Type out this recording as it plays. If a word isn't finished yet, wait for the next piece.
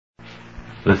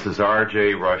This is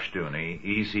R.J. Rushdoony,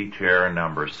 Easy Chair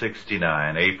number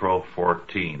 69, April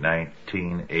 14,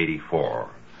 1984.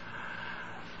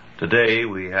 Today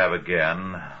we have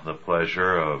again the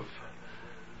pleasure of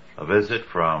a visit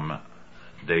from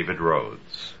David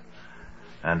Rhodes.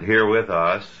 And here with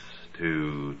us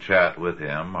to chat with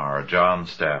him are John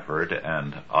Stafford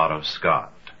and Otto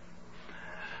Scott.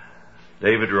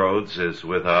 David Rhodes is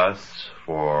with us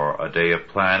for a day of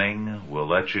planning. We'll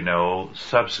let you know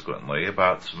subsequently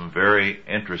about some very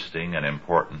interesting and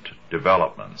important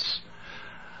developments.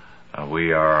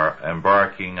 We are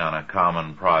embarking on a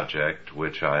common project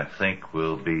which I think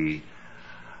will be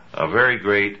of very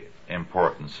great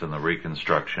importance in the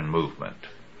Reconstruction movement.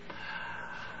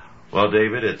 Well,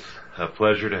 David, it's a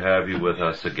pleasure to have you with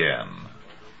us again.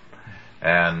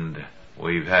 And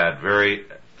we've had very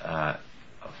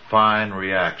fine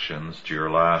reactions to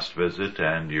your last visit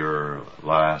and your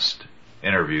last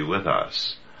interview with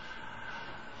us.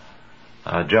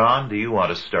 John, do you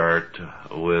want to start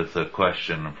with a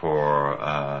question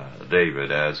for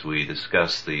David as we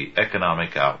discuss the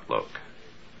economic outlook?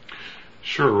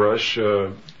 Sure, Rush.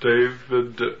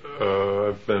 David,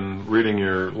 I've been reading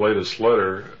your latest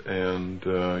letter, and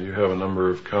you have a number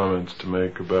of comments to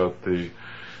make about the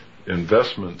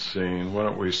investment scene. Why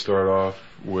don't we start off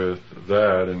with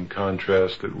that and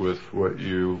contrast it with what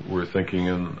you were thinking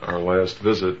in our last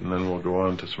visit, and then we'll go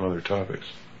on to some other topics.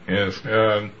 Yes,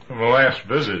 on my last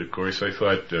visit, of course, I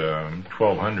thought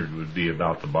 1,200 would be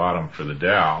about the bottom for the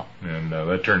Dow, and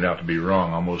that turned out to be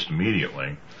wrong almost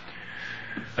immediately.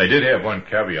 I did have one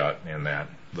caveat in that,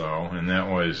 though, and that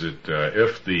was that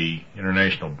if the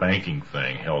international banking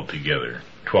thing held together,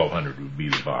 1,200 would be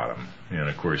the bottom. And,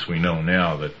 of course, we know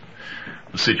now that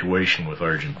the situation with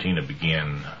Argentina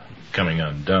began coming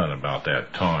undone about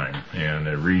that time, and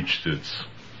it reached its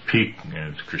peak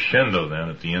and its crescendo then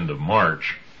at the end of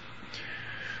March,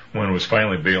 when it was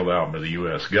finally bailed out by the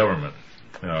U.S. government.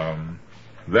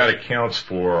 That accounts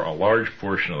for a large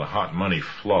portion of the hot money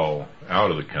flow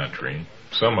out of the country.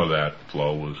 Some of that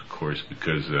flow was, of course,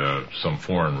 because some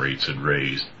foreign rates had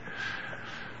raised.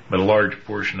 But a large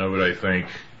portion of it, I think,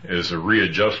 is a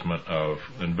readjustment of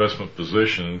investment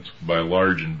positions by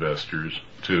large investors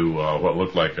to what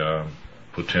looked like a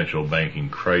potential banking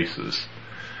crisis.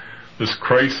 This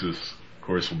crisis, of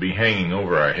course, will be hanging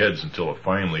over our heads until it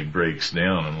finally breaks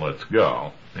down and lets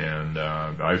go. And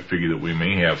I figure that we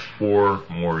may have 4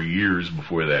 more years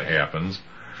before that happens.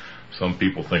 Some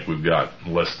people think we've got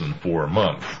less than 4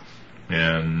 months.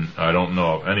 And I don't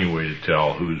know of any way to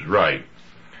tell who's right.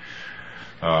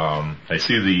 I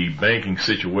see the banking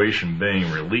situation being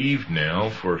relieved now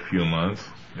for a few months.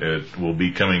 It will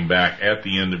be coming back at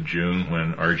the end of June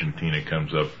when Argentina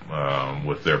comes up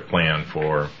with their plan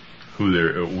for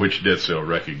which debts they'll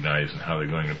recognize and how they're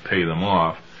going to pay them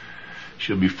off.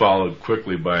 She'll be followed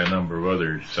quickly by a number of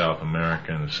other South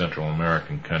American and Central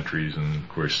American countries, and of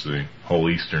course the whole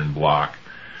Eastern Bloc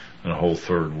and the whole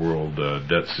Third World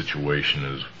debt situation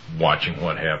is watching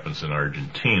what happens in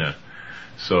Argentina.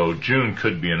 So June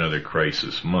could be another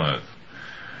crisis month.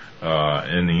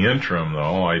 In the interim,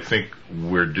 though, I think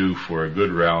we're due for a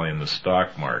good rally in the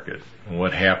stock market.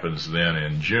 What happens then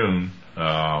in June,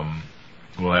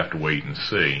 we'll have to wait and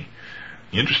see.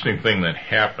 The interesting thing that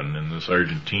happened in this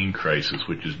Argentine crisis,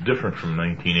 which is different from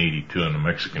 1982 and the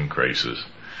Mexican crisis,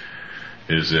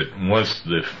 is that once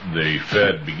the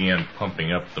Fed began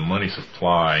pumping up the money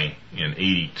supply in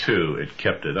 82, it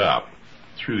kept it up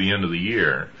through the end of the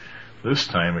year. This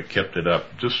time it kept it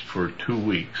up just for 2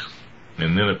 weeks,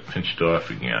 and then it pinched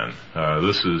off again.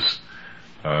 This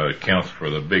accounts for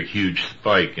the big, huge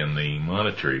spike in the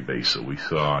monetary base that we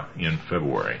saw in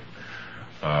February.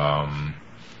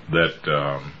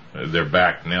 They're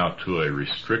back now to a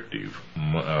restrictive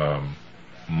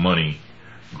money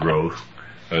growth.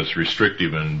 It's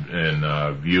restrictive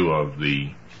in view of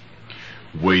the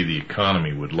way the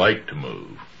economy would like to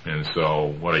move. And so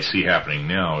what I see happening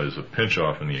now is a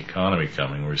pinch-off in the economy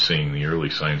coming. We're seeing the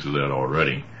early signs of that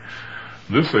already.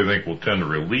 This, I think, will tend to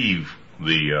relieve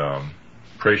the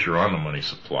pressure on the money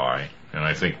supply, and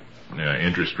I think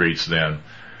interest rates then,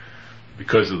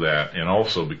 because of that, and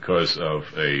also because of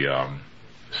a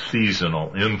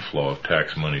seasonal inflow of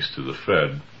tax monies to the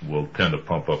Fed, will tend to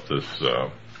pump up this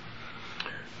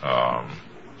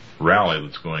rally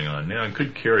that's going on now and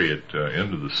could carry it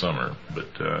into the summer.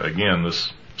 But again,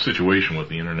 this situation with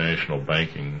the international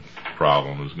banking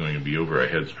problem is going to be over our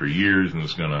heads for years, and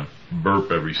it's going to burp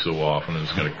every so often, and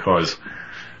it's going to cause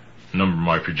a number of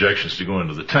my projections to go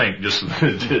into the tank just as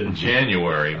it did in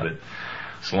January. But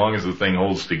as long as the thing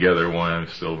holds together, why I'm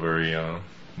still very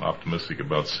optimistic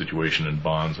about the situation in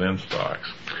bonds and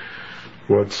stocks.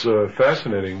 What's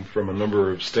fascinating from a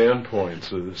number of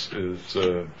standpoints is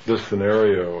this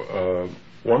scenario.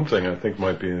 One thing I think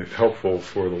might be helpful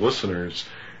for the listeners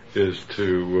is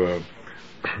to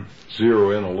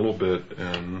zero in a little bit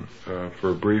and for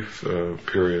a brief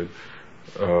period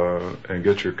and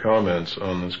get your comments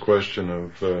on this question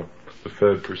of the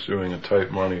Fed pursuing a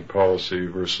tight money policy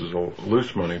versus a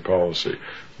loose money policy.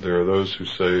 There are those who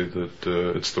say that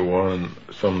it's the one,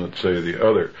 some that say the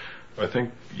other. I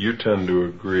think you tend to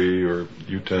agree, or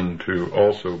you tend to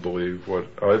also believe what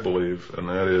I believe, and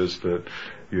that is that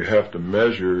you have to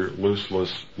measure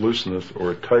looseness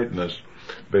or tightness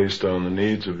based on the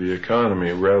needs of the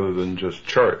economy rather than just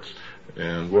charts.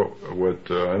 And what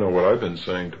I know what I've been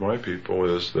saying to my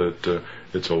people is that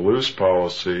it's a loose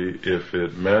policy if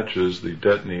it matches the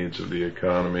debt needs of the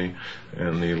economy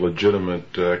and the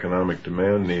legitimate economic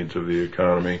demand needs of the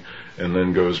economy, and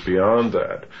then goes beyond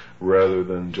that, rather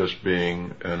than just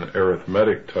being an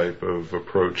arithmetic type of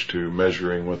approach to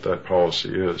measuring what that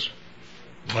policy is.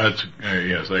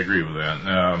 Yes, I agree with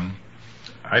that.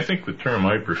 I think the term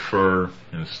I prefer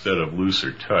instead of loose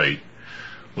or tight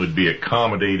would be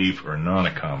accommodative or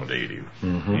non-accommodative.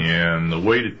 Mm-hmm. And the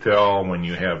way to tell when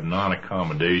you have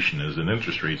non-accommodation is that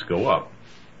interest rates go up.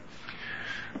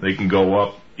 They can go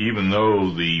up even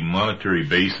though the monetary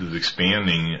base is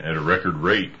expanding at a record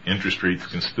rate. Interest rates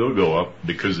can still go up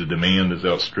because the demand is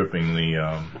outstripping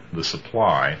the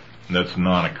supply. And that's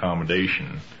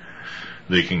non-accommodation.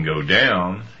 They can go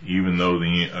down even though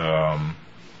the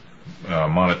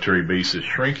monetary base is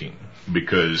shrinking,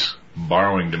 because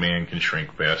borrowing demand can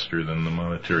shrink faster than the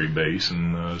monetary base,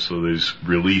 and so there's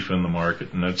relief in the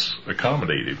market, and that's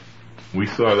accommodative. We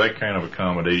saw that kind of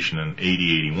accommodation in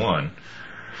 80-81.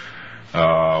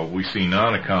 We see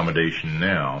non-accommodation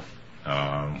now,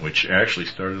 which actually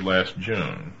started last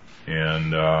June.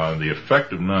 And the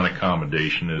effect of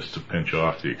non-accommodation is to pinch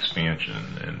off the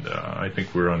expansion, and I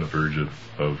think we're on the verge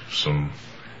of some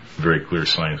very clear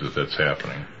signs that that's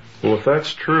happening. Well, if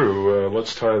that's true,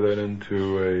 let's tie that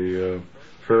into a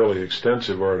fairly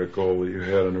extensive article that you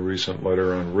had in a recent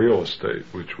letter on real estate,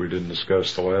 which we didn't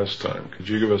discuss the last time. Could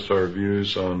you give us our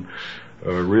views on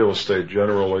real estate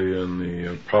generally and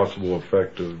the possible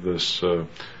effect of this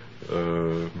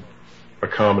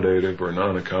accommodative or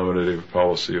non-accommodative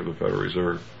policy of the Federal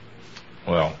Reserve?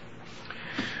 Well,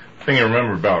 the thing I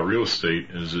remember about real estate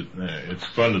is that it's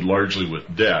funded largely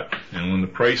with debt, and when the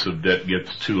price of debt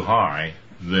gets too high,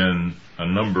 then a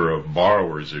number of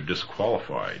borrowers are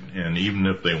disqualified, and even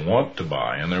if they want to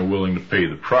buy and they're willing to pay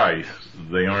the price,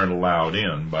 they aren't allowed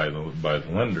in by the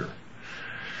lender.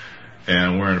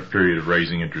 And we're in a period of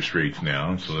rising interest rates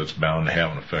now, so that's bound to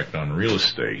have an effect on real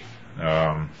estate.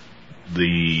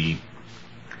 The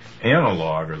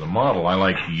analog or the model I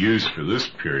like to use for this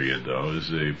period, though,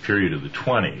 is the period of the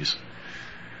 20s.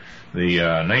 The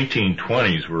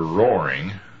 1920s were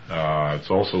roaring.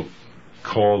 It's also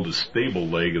called the stable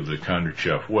leg of the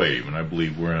Kondratiev wave, and I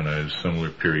believe we're in a similar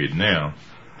period now.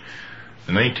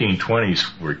 The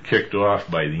 1920s were kicked off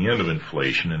by the end of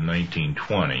inflation in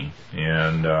 1920,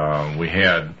 and we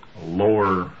had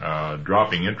lower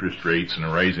dropping interest rates and a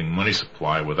rising money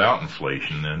supply without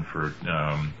inflation then for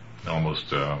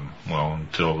almost,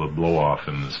 until the blow-off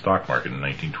in the stock market in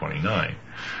 1929.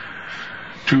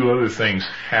 Two other things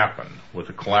happened. With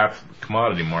the collapse of the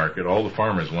commodity market, all the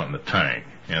farmers went in the tank,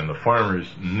 and the farmers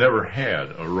never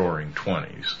had a roaring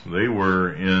 20s. They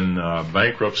were in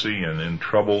bankruptcy and in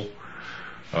trouble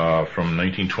from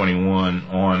 1921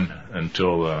 on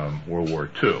until World War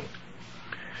II.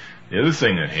 The other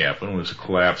thing that happened was the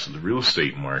collapse of the real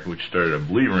estate market, which started, I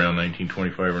believe, around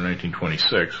 1925 or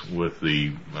 1926 with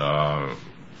the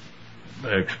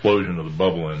explosion of the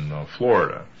bubble in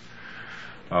Florida.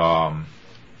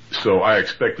 So I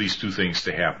expect these two things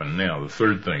to happen now. The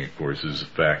third thing, of course, is the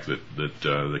fact that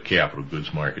the capital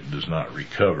goods market does not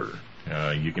recover.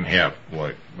 You can have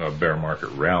like a bear market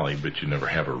rally, but you never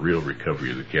have a real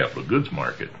recovery of the capital goods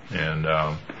market. And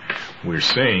we're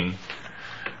seeing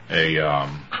a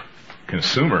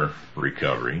consumer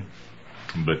recovery,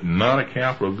 but not a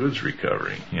capital goods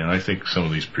recovery. And I think some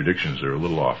of these predictions are a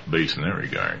little off base in that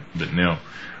regard. But now,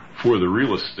 for the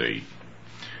real estate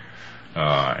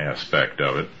aspect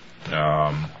of it,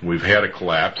 we've had a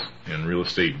collapse in real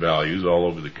estate values all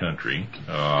over the country,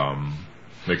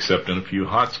 except in a few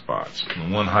hot spots.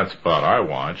 And one hot spot I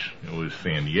watch was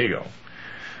San Diego.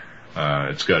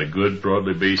 It's got a good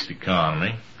broadly based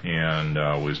economy and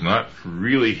was not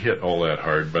really hit all that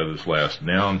hard by this last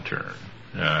downturn.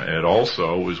 It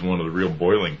also was one of the real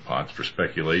boiling pots for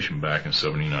speculation back in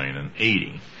 79 and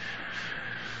 80.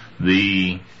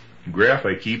 The graph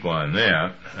I keep on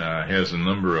that has a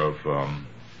number of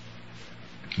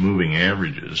moving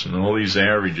averages, and all these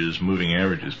moving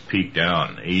averages, peaked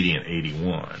out in 80 and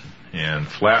 81 and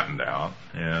flattened out,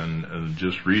 and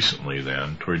just recently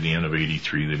then, toward the end of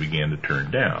 83, they began to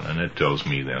turn down, and it tells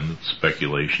me then that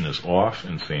speculation is off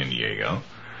in San Diego,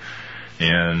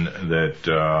 and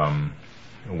that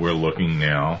we're looking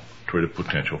now toward a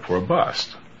potential for a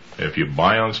bust. If you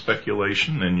buy on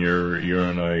speculation, then you're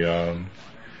in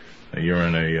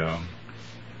a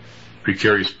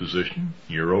precarious position.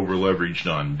 You're over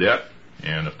leveraged on debt,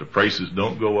 and if the prices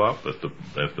don't go up,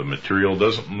 if the material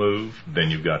doesn't move, then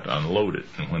you've got to unload it.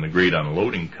 And when the great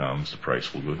unloading comes, the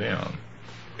price will go down.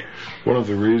 One of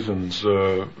the reasons,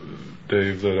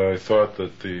 Dave, that I thought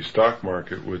that the stock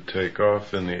market would take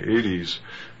off in the 80s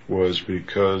was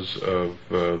because of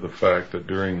the fact that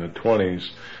during the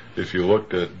 20s, if you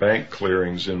looked at bank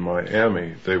clearings in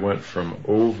Miami, they went from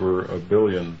over $1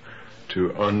 billion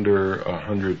to under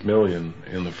 $100 million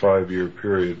in the 5-year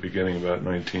period beginning about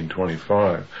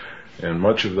 1925. And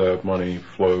much of that money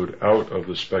flowed out of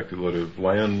the speculative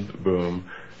land boom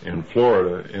in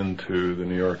Florida into the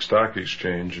New York Stock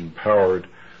Exchange and powered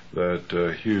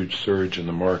that huge surge in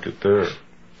the market there.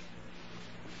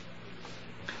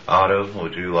 Otto,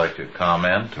 would you like to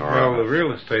comment? Well, the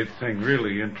real estate thing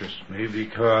really interests me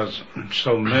because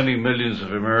so many millions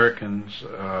of Americans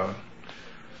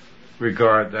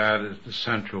regard that as the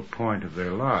central point of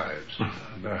their lives,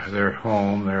 their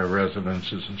home, their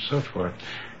residences, and so forth.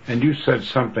 And you said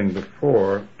something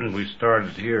before we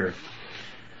started here,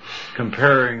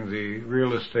 comparing the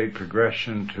real estate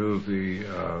progression to the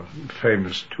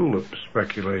famous tulip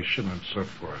speculation and so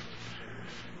forth.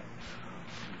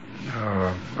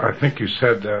 I think you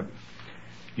said that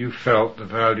you felt the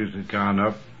values had gone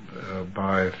up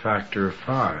by a factor of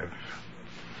 5.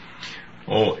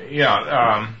 Oh,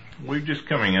 yeah. We're just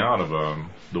coming out of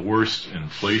the worst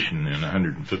inflation in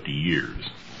 150 years.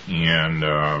 And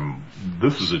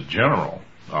this is a general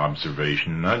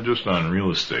observation, not just on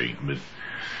real estate, but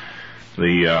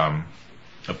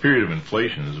a period of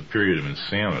inflation is a period of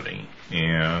insanity,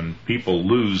 and people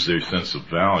lose their sense of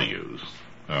values.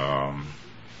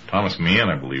 Thomas Mann,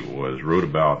 I believe it was, wrote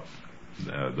about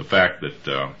the fact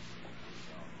that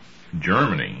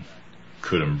Germany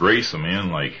could embrace a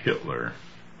man like Hitler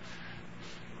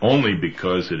only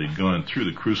because it had gone through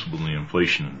the crucible of the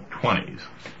inflation in the 20s,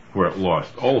 where it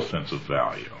lost all sense of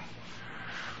value.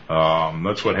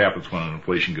 That's what happens when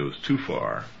inflation goes too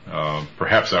far.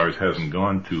 Perhaps ours hasn't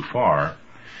gone too far,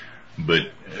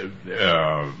 but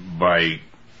by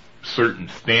certain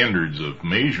standards of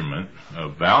measurement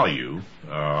of value,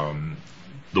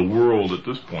 the world at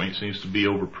this point seems to be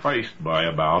overpriced by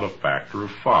about a factor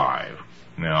of 5.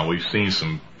 Now, we've seen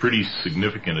some pretty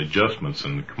significant adjustments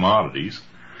in the commodities.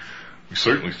 We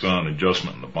certainly saw an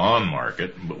adjustment in the bond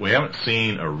market, but we haven't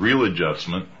seen a real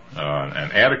adjustment,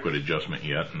 an adequate adjustment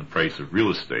yet in the price of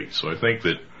real estate. So I think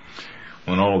that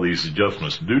when all these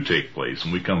adjustments do take place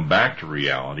and we come back to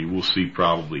reality, we'll see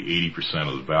probably 80%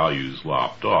 of the values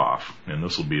lopped off. And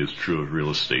this will be as true of real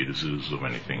estate as it is of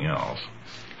anything else.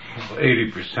 Well,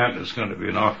 80% is going to be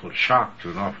an awful shock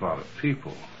to an awful lot of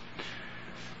people.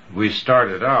 We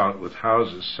started out with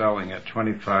houses selling at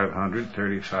 $2,500,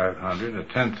 $3,500. A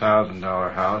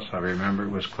 $10,000 house, I remember,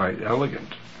 was quite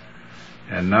elegant.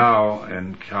 And now,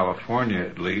 in California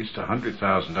at least, a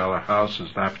 $100,000 house is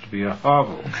apt to be a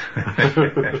hovel.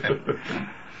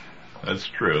 That's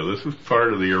true. This is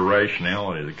part of the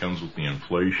irrationality that comes with the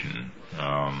inflation.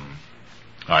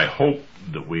 I hope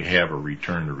that we have a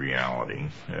return to reality.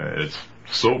 It's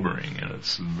sobering, and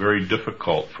it's very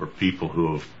difficult for people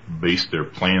who have based their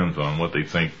plans on what they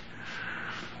think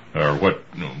or what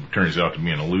turns out to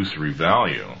be an illusory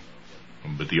value.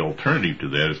 But the alternative to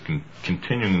that is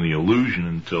continuing the illusion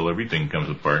until everything comes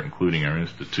apart, including our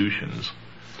institutions.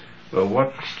 Well,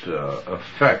 what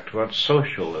what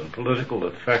social and political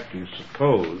effect do you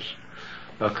suppose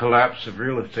a collapse of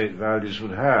real estate values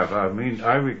would have? I mean,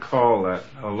 I recall that,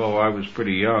 although I was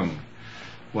pretty young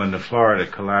when the Florida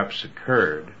collapse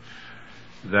occurred,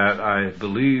 that I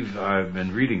believe I've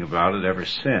been reading about it ever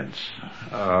since.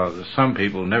 Some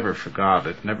people never forgot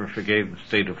it, never forgave the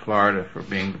state of Florida for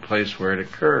being the place where it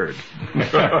occurred.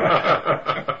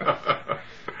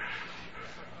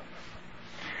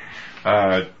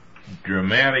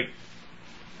 Dramatic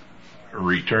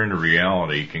return to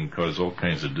reality can cause all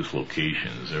kinds of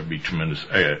dislocations. There'll be tremendous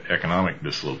economic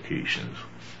dislocations.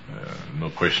 No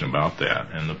question about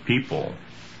that. And the people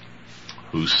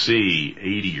who see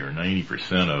 80 or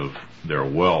 90% of their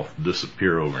wealth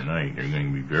disappear overnight are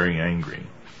going to be very angry.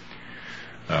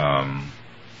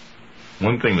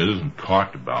 one thing that isn't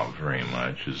talked about very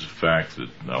much is the fact that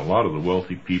a lot of the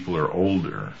wealthy people are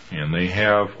older, and they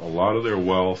have a lot of their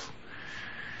wealth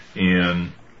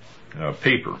in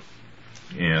paper.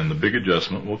 And the big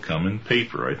adjustment will come in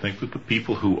paper. I think that the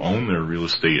people who own their real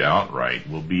estate outright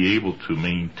will be able to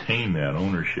maintain that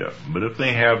ownership. But if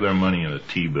they have their money in a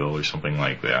T-bill or something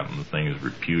like that, and the thing is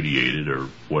repudiated, or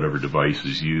whatever device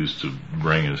is used to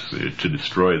to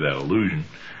destroy that illusion,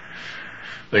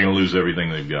 they're going to lose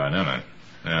everything they've got in it.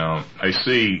 Now, I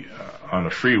see on the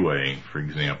freeway, for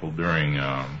example, during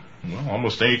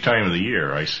almost any time of the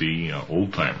year, I see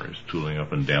old-timers tooling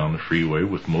up and down the freeway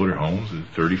with motorhomes that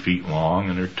are 30 feet long,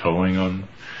 and they're towing on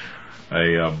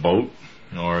a boat,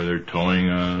 or they're towing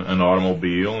an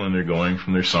automobile, and they're going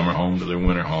from their summer home to their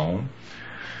winter home.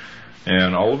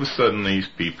 And all of a sudden, these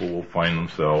people will find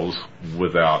themselves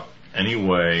without any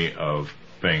way of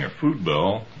paying a food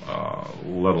bill,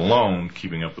 let alone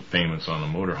keeping up the payments on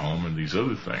the motorhome and these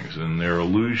other things. And their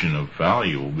illusion of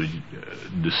value will be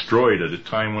destroyed at a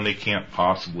time when they can't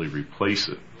possibly replace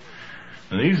it.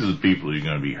 And these are the people who are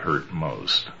going to be hurt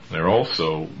most. They're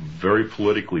also very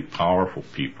politically powerful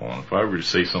people. And if I were to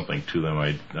say something to them,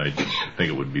 I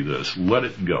think it would be this: let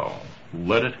it go.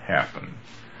 Let it happen.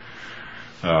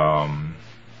 I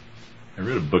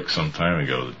read a book some time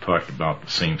ago that talked about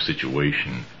the same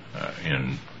situation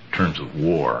in terms of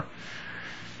war.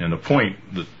 And the point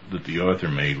that the author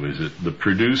made was that the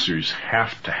producers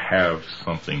have to have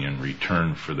something in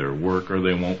return for their work, or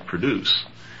they won't produce.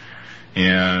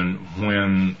 And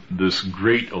when this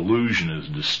great illusion is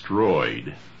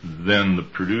destroyed, then the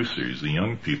producers, the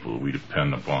young people we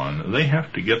depend upon, they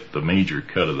have to get the major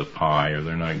cut of the pie, or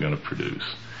they're not going to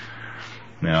produce.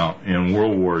 Now, in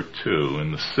World War II,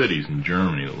 in the cities in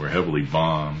Germany that were heavily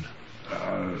bombed,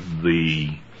 the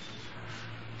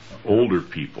older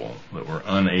people that were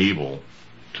unable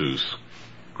to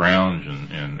scrounge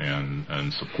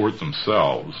and support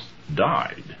themselves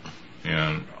died.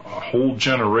 And a whole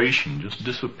generation just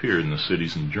disappeared in the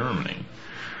cities in Germany.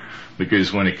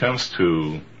 Because when it comes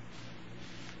to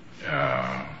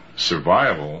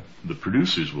survival, the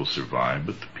producers will survive,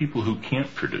 but the people who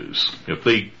can't produce, if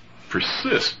they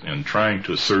persist in trying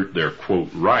to assert their, quote,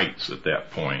 rights at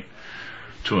that point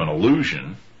to an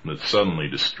illusion that's suddenly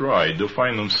destroyed, they'll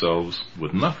find themselves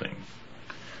with nothing.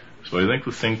 So I think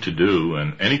the thing to do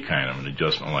in any kind of an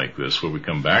adjustment like this, where we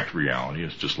come back to reality,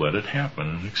 is just let it happen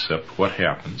and accept what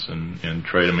happens, and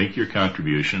try to make your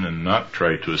contribution, and not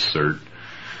try to assert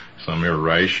some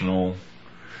irrational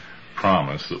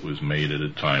promise that was made at a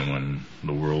time when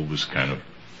the world was kind of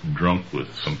drunk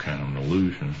with some kind of an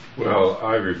illusion. Well,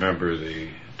 I remember the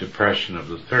Depression of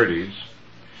the 30s,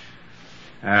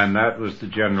 and that was the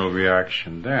general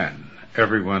reaction then.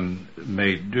 Everyone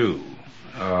made do.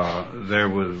 There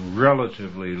was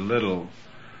relatively little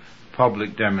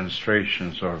public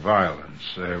demonstrations or violence.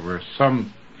 There were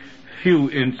some few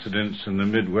incidents in the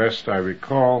Midwest, I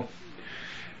recall,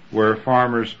 where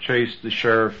farmers chased the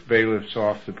sheriff bailiffs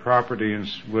off the property and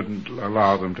wouldn't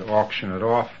allow them to auction it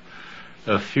off.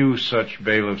 A few such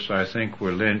bailiffs, I think,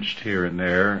 were lynched here and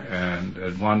there, and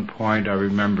at one point I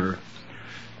remember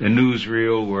the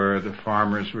newsreel where the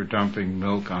farmers were dumping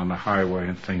milk on the highway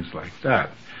and things like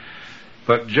that.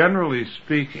 But generally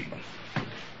speaking,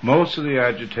 most of the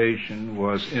agitation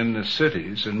was in the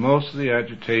cities, and most of the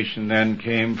agitation then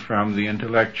came from the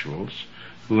intellectuals,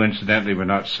 who incidentally were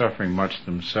not suffering much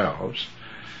themselves,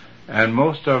 and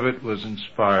most of it was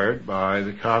inspired by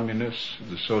the communists,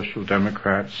 the social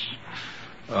democrats,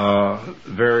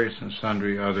 various and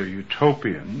sundry other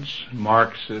utopians,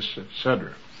 Marxists,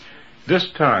 etc. This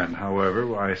time,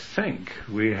 however, I think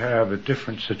we have a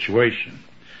different situation.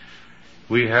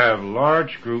 We have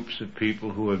large groups of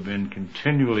people who have been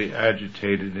continually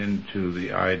agitated into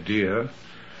the idea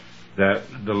that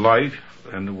the life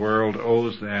and the world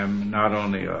owes them not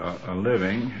only a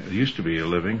living, it used to be a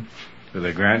living for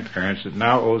their grandparents, it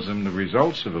now owes them the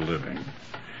results of a living.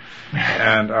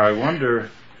 And I wonder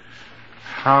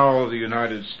how the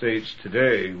United States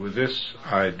today, with this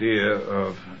idea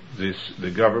of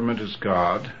the government is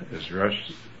God, as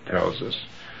Rush tells us,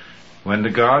 when the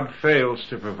God fails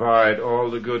to provide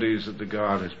all the goodies that the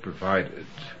God has provided,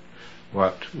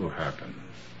 what will happen?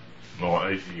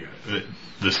 Well,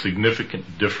 the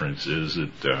significant difference is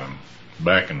that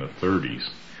back in the 30s,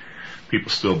 people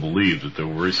still believed that there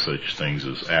were such things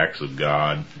as acts of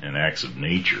God and acts of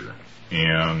nature,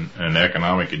 and an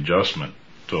economic adjustment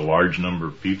to a large number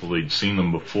of people. They'd seen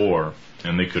them before,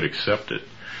 and they could accept it.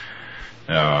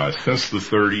 Since the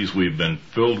 30s, we've been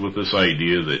filled with this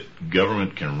idea that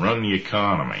government can run the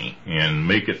economy and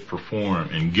make it perform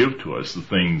and give to us the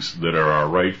things that are our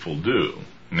rightful due.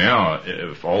 Now,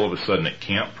 if all of a sudden it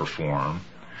can't perform,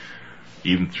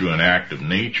 even through an act of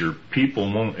nature,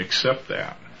 people won't accept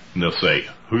that. And they'll say,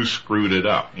 who screwed it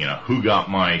up? Who got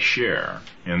my share?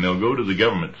 And they'll go to the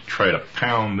government to try to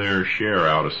pound their share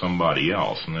out of somebody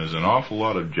else. And there's an awful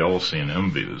lot of jealousy and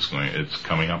envy it's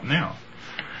coming up now.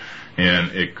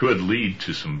 And it could lead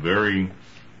to some very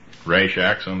rash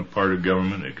acts on the part of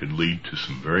government. It could lead to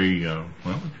some very, it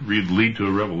could lead to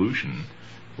a revolution.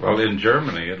 Well, in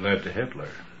Germany, it led to Hitler.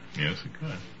 Yes, it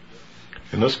could.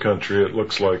 In this country, it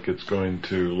looks like it's going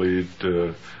to lead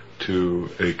to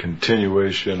a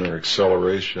continuation or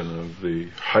acceleration of the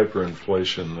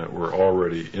hyperinflation that we're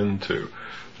already into.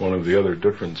 One of the other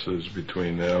differences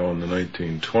between now and the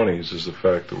 1920s is the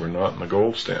fact that we're not in the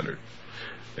gold standard.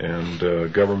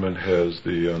 And government has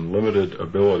the unlimited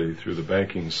ability through the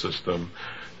banking system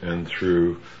and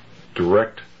through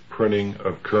direct printing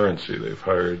of currency. They've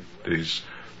hired these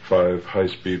 5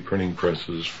 high-speed printing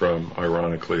presses from,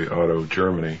 ironically, Otto,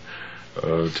 Germany,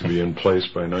 to be in place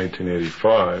by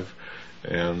 1985.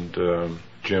 And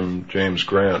James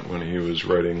Grant, when he was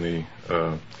writing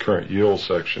the current yield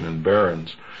section in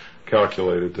Barron's,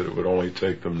 calculated that it would only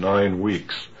take them 9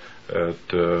 weeks at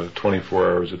 24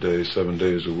 hours a day, 7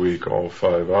 days a week, all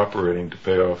 5 operating, to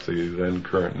pay off the then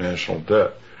current national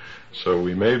debt. So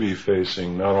we may be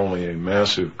facing not only a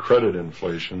massive credit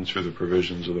inflation through the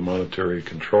provisions of the Monetary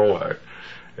Control Act,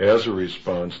 as a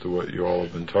response to what you all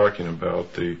have been talking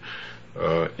about, the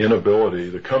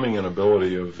coming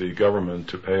inability of the government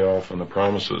to pay off on the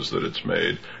promises that it's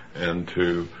made and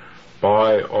to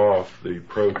buy off the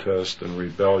protest and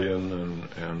rebellion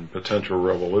and potential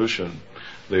revolution.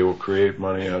 They will create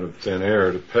money out of thin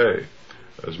air to pay.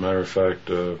 As a matter of fact,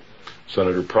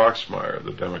 Senator Proxmire,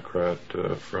 the Democrat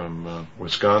from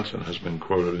Wisconsin, has been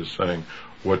quoted as saying,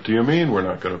 "What do you mean we're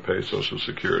not going to pay Social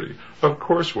Security? Of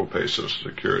course we'll pay Social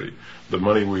Security. The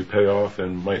money we pay off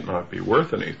in might not be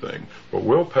worth anything, but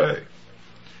we'll pay."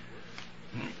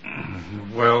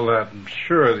 Well, I'm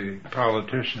sure the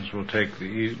politicians will take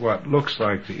what looks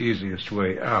like the easiest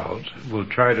way out. Will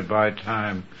try to buy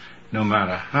time no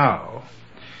matter how.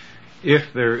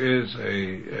 If there is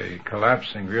a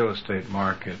collapsing real estate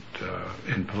market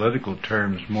in political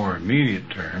terms, more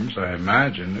immediate terms, I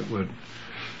imagine it would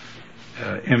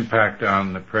impact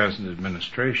on the present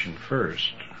administration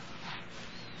first.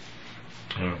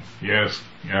 Yes,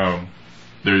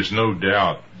 there's no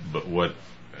doubt but what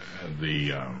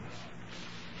the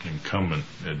incumbent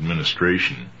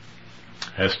administration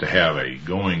has to have a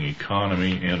going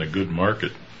economy and a good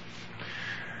market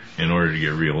in order to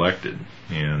get reelected.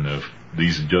 And if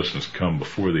these adjustments come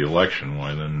before the election,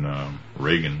 why then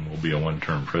Reagan will be a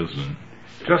one-term president.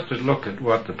 Just to look at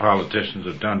what the politicians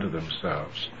have done to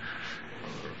themselves.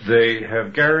 They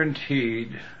have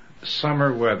guaranteed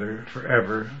summer weather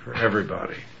forever for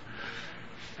everybody.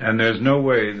 And there's no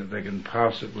way that they can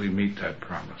possibly meet that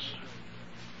promise.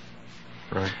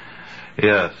 Right.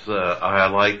 Yes, I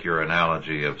like your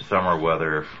analogy of summer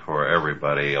weather for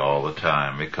everybody all the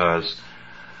time, because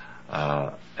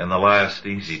in the last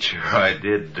Easy Chair I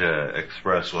did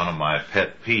express one of my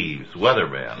pet peeves,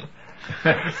 weathermen.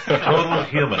 Total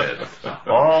humanists.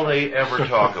 All they ever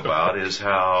talk about is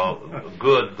how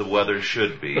good the weather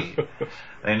should be.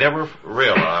 They never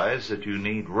realize that you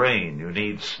need rain, you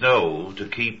need snow to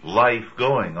keep life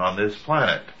going on this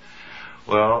planet.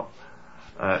 Well,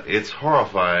 it's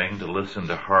horrifying to listen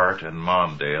to Hart and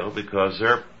Mondale, because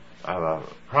they're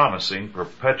promising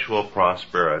perpetual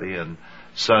prosperity and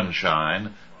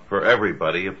sunshine for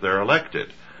everybody if they're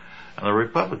elected. And the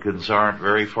Republicans aren't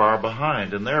very far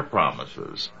behind in their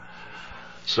promises.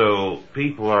 So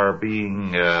people are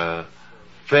being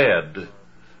fed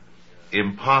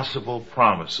impossible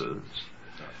promises,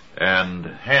 and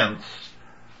hence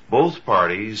both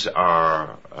parties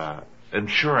are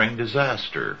ensuring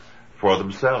disaster for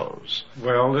themselves.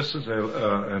 Well, this is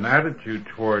an attitude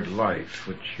toward life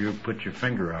which you put your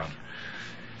finger on.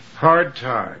 Hard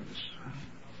times,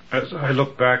 as I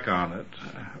look back on it,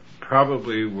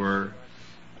 probably were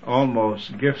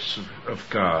almost gifts of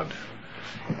God,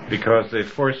 because they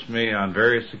forced me on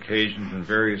various occasions in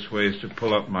various ways to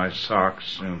pull up my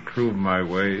socks and improve my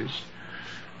ways,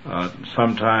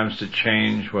 sometimes to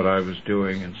change what I was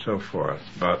doing and so forth.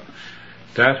 But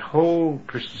that whole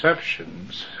perception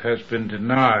has been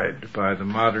denied by the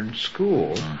modern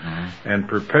school and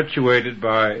perpetuated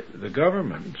by the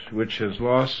government, which has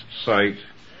lost sight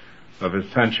of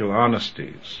essential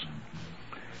honesties.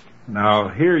 Now,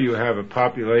 here you have a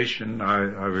population. I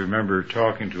remember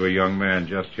talking to a young man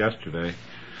just yesterday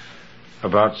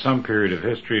about some period of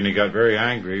history, and he got very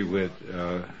angry with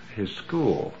his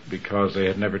school because they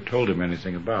had never told him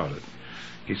anything about it.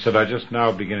 He said, "I just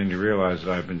now beginning to realize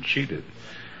that I've been cheated."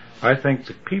 I think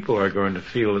the people are going to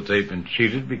feel that they've been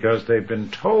cheated because they've been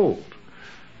told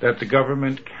that the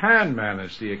government can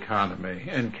manage the economy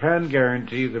and can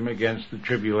guarantee them against the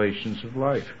tribulations of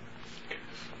life.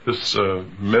 This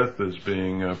myth is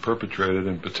being perpetrated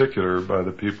in particular by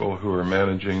the people who are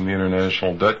managing the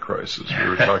international debt crisis. We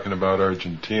were talking about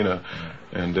Argentina,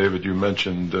 and David, you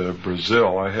mentioned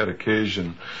Brazil. I had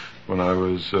occasion when I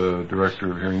was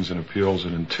Director of Hearings and Appeals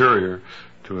at Interior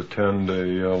to attend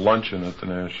a luncheon at the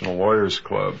National Lawyers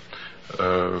Club,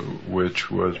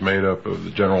 which was made up of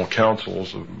the general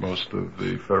counsels of most of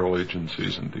the federal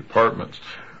agencies and departments.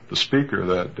 The speaker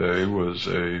that day was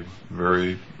a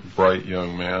very bright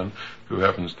young man who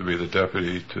happens to be the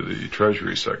deputy to the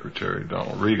Treasury Secretary,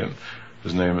 Donald Regan.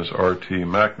 His name is R.T.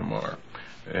 McNamara.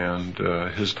 And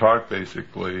his talk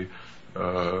basically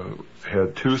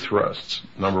had two thrusts.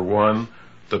 Number one,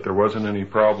 that there wasn't any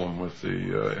problem with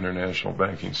the international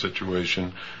banking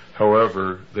situation.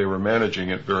 However, they were managing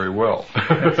it very well.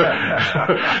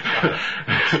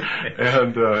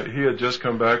 And he had just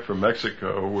come back from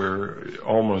Mexico, where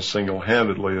almost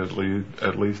single-handedly,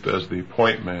 at least as the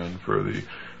point man for the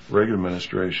Reagan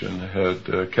administration,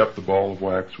 had kept the ball of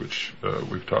wax, which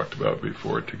we've talked about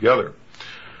before, together.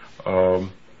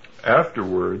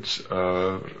 Afterwards,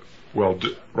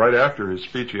 right after his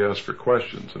speech, he asked for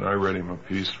questions, and I read him a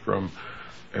piece from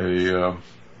a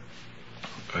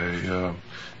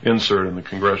insert in the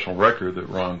Congressional Record that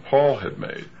Ron Paul had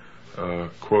made,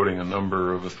 quoting a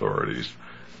number of authorities,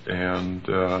 and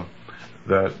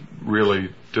that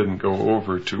really didn't go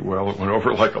over too well. It went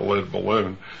over like a lead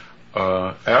balloon.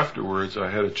 Afterwards, I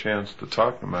had a chance to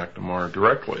talk to McNamara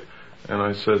directly, and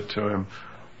I said to him,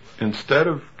 instead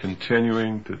of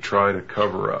continuing to try to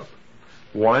cover up,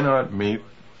 why not meet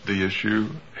the issue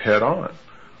head on?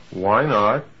 Why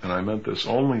not, and I meant this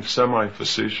only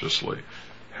semi-facetiously,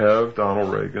 have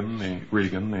Donald Reagan,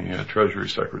 the Treasury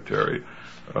Secretary,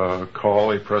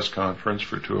 call a press conference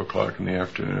for 2 o'clock in the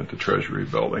afternoon at the Treasury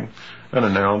building and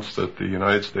announce that the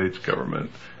United States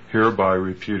government hereby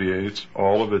repudiates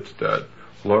all of its debt,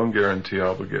 loan guarantee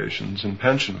obligations, and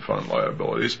pension fund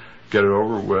liabilities, get it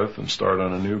over with, and start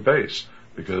on a new base.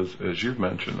 Because, as you've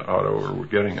mentioned, Otto, or we're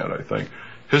getting at, I think,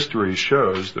 history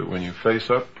shows that when you face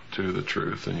up to the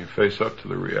truth and you face up to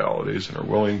the realities and are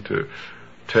willing to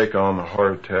take on the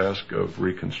hard task of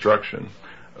reconstruction,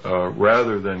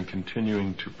 rather than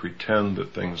continuing to pretend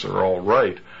that things are all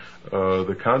right,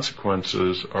 the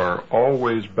consequences are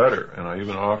always better. And I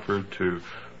even offered to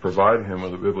provide him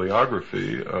with a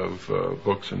bibliography of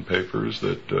books and papers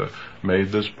that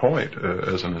made this point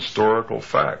as an historical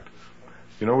fact.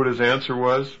 You know what his answer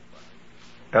was?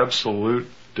 Absolute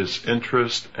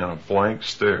disinterest and a blank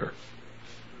stare.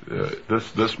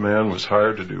 This man was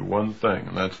hired to do one thing,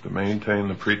 and that's to maintain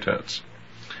the pretense.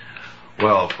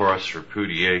 Well, of course,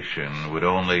 repudiation would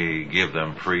only give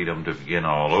them freedom to begin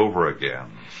all over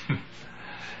again.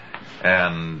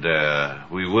 And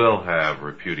we will have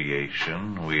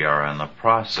repudiation. We are in the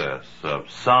process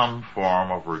of some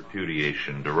form of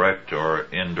repudiation, direct or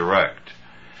indirect.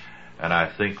 And I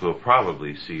think we'll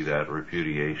probably see that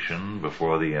repudiation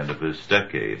before the end of this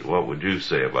decade. What would you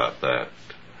say about that?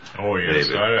 Oh, yes.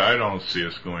 David? I don't see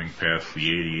us going past the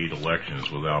 88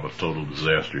 elections without a total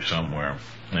disaster somewhere.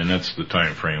 And that's the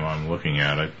time frame I'm looking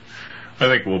at. I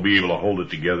think we'll be able to hold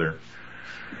it together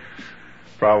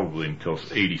probably until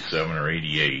 87 or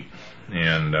 88.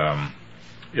 And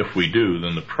if we do,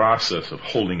 then the process of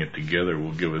holding it together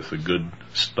will give us a good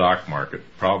stock market,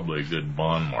 probably a good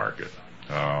bond market.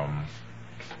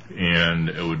 And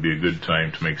it would be a good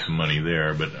time to make some money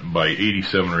there. But by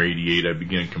 87 or 88, I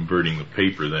began converting the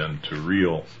paper then to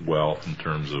real wealth in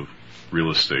terms of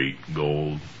real estate,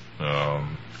 gold,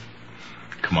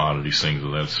 commodities, things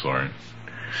of that sort.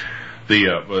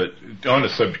 But on the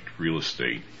subject of real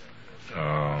estate,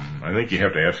 I think you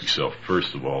have to ask yourself,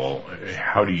 first of all,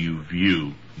 how do you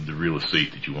view the real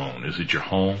estate that you own? Is it your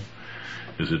home?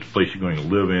 Is it the place you're going to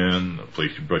live in, the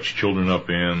place you brought your children up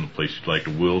in, the place you'd like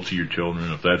to will to your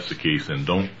children? If that's the case, then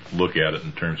don't look at it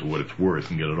in terms of what it's worth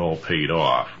and get it all paid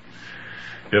off.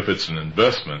 If it's an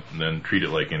investment, then treat it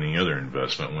like any other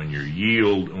investment. When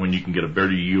you can get a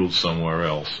better yield somewhere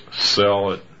else,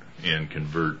 sell it and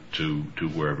convert to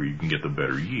wherever you can get the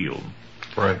better yield.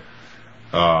 Right.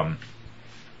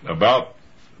 About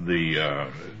the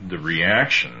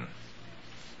reaction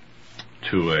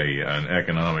to an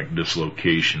economic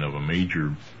dislocation of a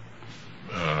major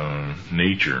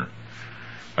nature,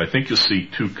 I think you'll see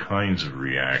two kinds of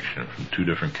reaction from two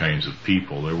different kinds of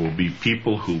people. There will be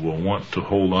people who will want to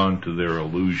hold on to their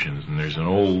illusions, and there's an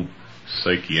old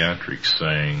psychiatric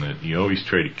saying that you always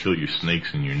try to kill your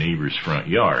snakes in your neighbor's front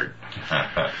yard.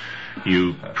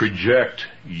 You project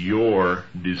your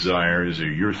desires or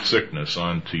your sickness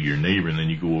onto your neighbor, and then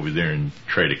you go over there and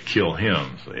try to kill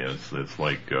him. So it's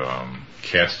like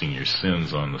casting your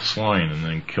sins on the swine and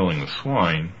then killing the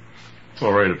swine. It's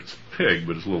all right if it's a pig,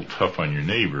 but it's a little tough on your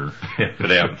neighbor if it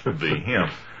happens to be him.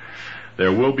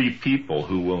 There will be people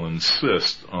who will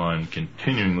insist on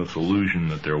continuing this illusion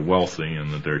that they're wealthy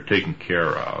and that they're taken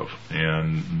care of,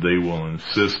 and they will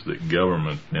insist that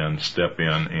government then step in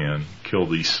and kill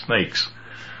these snakes,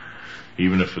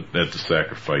 even if it's at the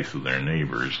sacrifice of their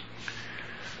neighbors.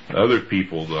 Other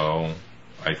people, though,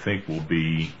 I think will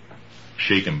be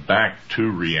shaken back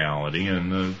to reality,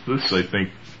 and this, I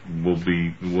think, will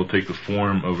take the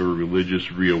form of a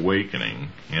religious reawakening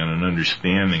and an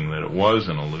understanding that it was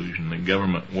an illusion, that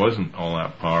government wasn't all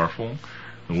that powerful,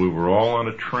 and we were all on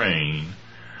a train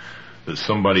that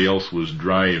somebody else was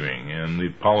driving, and the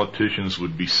politicians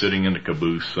would be sitting in the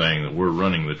caboose saying that we're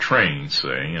running the train,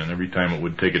 say, and every time it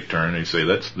would take a turn, they say,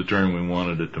 that's the turn we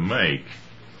wanted it to make.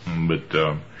 But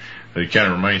it kind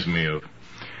of reminds me of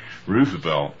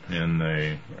Roosevelt in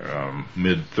the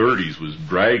mid-30s was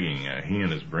bragging, he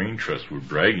and his brain trust were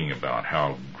bragging about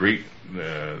how great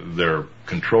their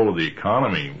control of the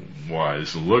economy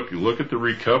was. Look at the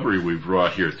recovery we've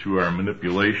brought here through our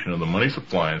manipulation of the money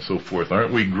supply and so forth.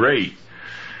 Aren't we great?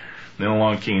 Then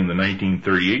along came the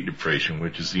 1938 depression,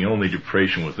 which is the only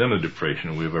depression within a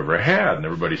depression we've ever had. And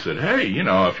everybody said, hey,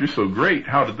 if you're so great,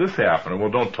 how did this happen?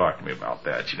 Well, don't talk to me about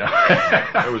that,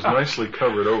 It was nicely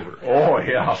covered over. Oh,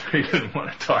 yeah, they didn't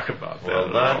want to talk about that.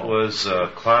 Well, that was a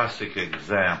classic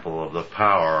example of the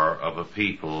power of a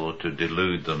people to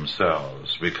delude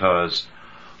themselves, because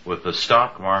with the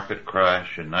stock market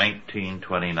crash in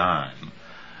 1929,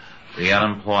 the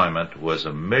unemployment was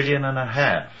 1.5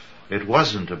 million. It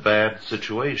wasn't a bad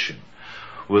situation.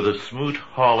 With a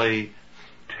Smoot-Hawley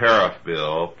tariff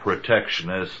bill,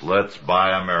 protectionist, let's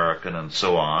buy American, and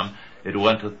so on, it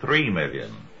went to 3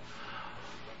 million.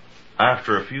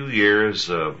 After a few years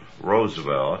of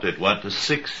Roosevelt, it went to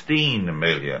 16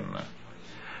 million.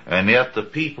 And yet the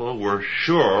people were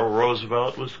sure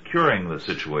Roosevelt was curing the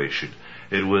situation.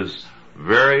 It was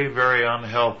very, very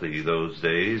unhealthy those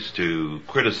days to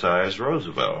criticize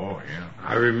Roosevelt. Oh, yeah.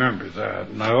 I remember that.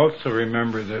 And I also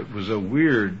remember that it was a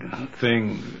weird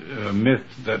thing, a myth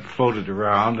that floated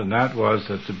around, and that was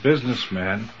that the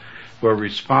businessmen were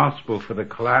responsible for the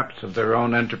collapse of their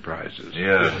own enterprises.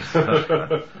 Yes.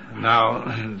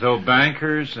 Now, though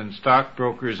bankers and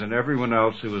stockbrokers and everyone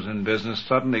else who was in business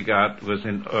suddenly was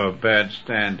in bad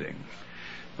standing.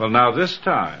 Well, now this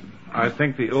time, I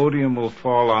think the odium will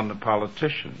fall on the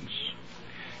politicians.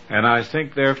 And I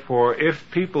think, therefore, if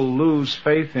people lose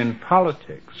faith in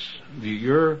politics,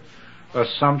 your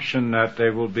assumption that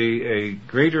there will be a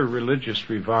greater religious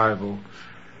revival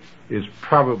is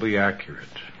probably accurate.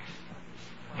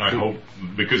 I hope,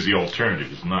 because the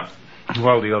alternative is not.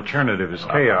 Well, the alternative is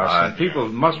chaos, and people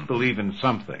must believe in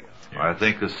something. I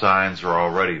think the signs are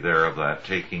already there of that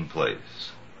taking place.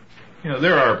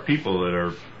 There are people that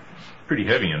are pretty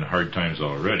heavy in hard times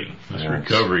already. This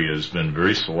recovery has been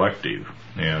very selective,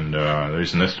 and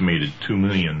there's an estimated 2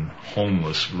 million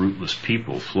homeless, rootless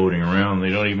people floating around. They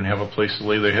don't even have a place to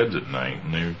lay their heads at night,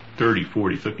 and there are 30,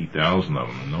 40, 50,000 of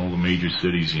them in all the major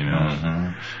cities,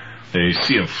 Mm-hmm. They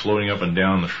see them floating up and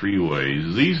down the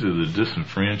freeways. These are the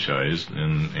disenfranchised,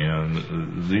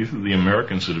 and these are the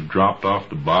Americans that have dropped off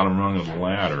the bottom rung of the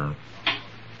ladder.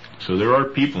 So there are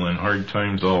people in hard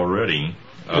times already.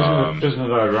 Isn't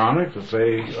it ironic that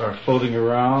they are floating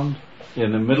around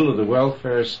in the middle of the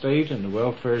welfare state, and the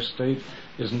welfare state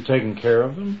isn't taking care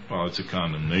of them? Well, it's a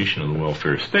condemnation of the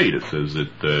welfare state. It says that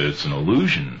it's an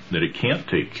illusion that it can't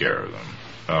take care of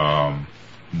them.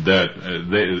 That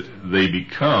they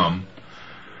become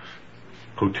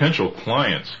potential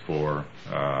clients for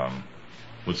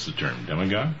what's the term,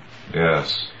 demigod?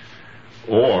 Yes.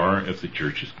 Or if the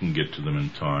churches can get to them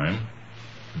in time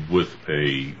with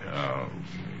a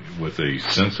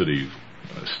sensitive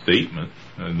statement,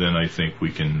 then I think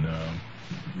we can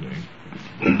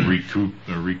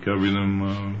recover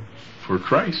them for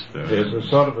Christ. There's a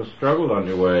sort of a struggle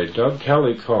underway. Doug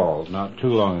Kelly called not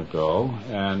too long ago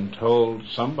and told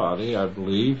somebody, I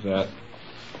believe, that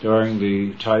during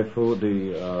the typhoon,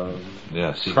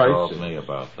 yes, he crisis, called me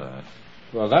about that.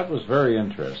 Well, that was very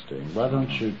interesting. Why don't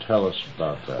you tell us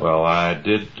about that? Well, I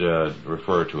did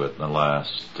refer to it in the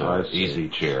last Easy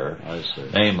Chair. I see.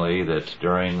 Namely, that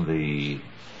during the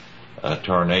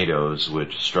tornadoes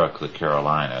which struck the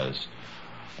Carolinas,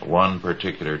 one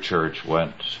particular church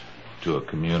went to a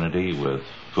community with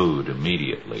food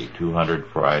immediately, 200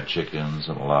 fried chickens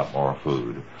and a lot more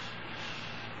food.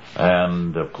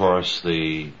 And of course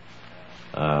the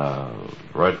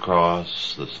Red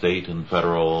Cross, the state and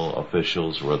federal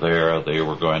officials were there. They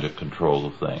were going to control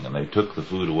the thing, and they took the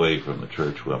food away from the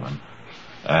church women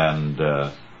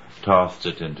and tossed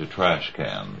it into trash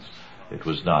cans. It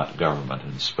was not government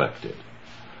inspected.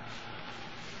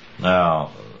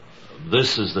 Now,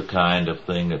 this is the kind of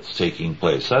thing that's taking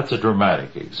place. That's a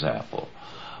dramatic example.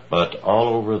 But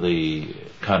all over the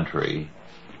country,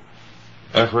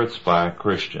 efforts by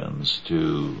Christians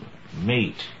to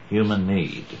meet human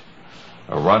need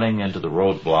are running into the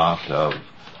roadblock of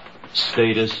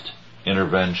statist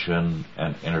intervention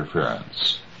and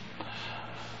interference.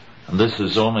 And this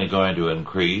is only going to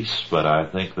increase, but I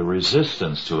think the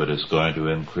resistance to it is going to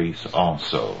increase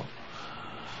also.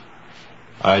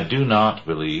 I do not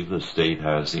believe the state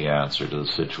has the answer to the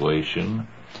situation.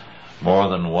 More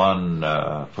than one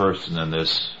person in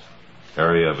this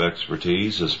area of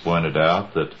expertise has pointed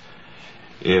out that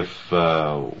if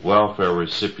welfare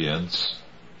recipients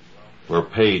were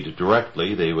paid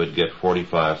directly, they would get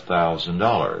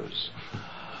 $45,000.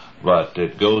 But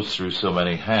it goes through so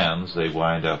many hands, they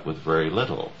wind up with very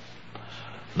little.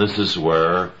 This is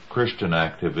where Christian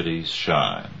activities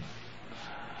shine.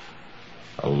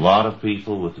 A lot of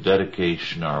people with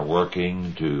dedication are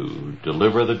working to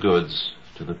deliver the goods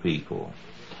to the people.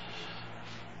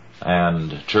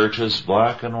 And churches,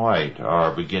 black and white,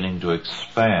 are beginning to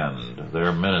expand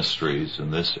their ministries in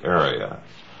this area.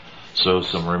 So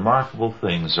some remarkable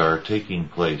things are taking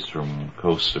place from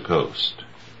coast to coast.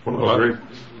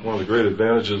 One of the great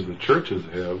advantages the churches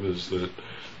have is that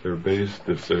they're based,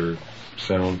 if they're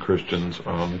sound Christians,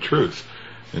 on the truth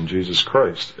in Jesus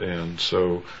Christ. And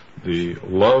so the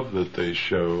love that they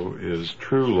show is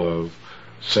true love,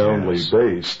 soundly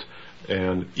based,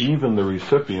 and even the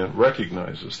recipient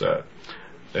recognizes that.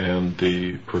 And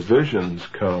the provisions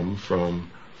come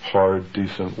from hard,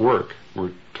 decent work.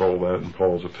 We're told that in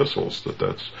Paul's epistles, that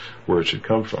that's where it should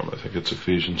come from. I think it's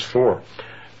Ephesians 4.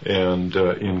 And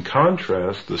in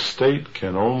contrast, the state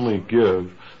can only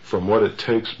give from what it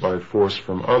takes by force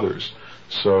from others.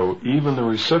 So even the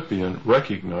recipient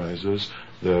recognizes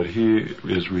that he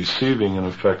is receiving, in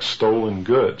effect, stolen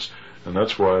goods. And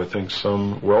that's why I think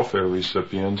some welfare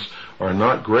recipients are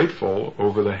not grateful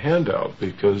over the handout,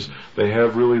 because they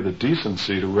have really the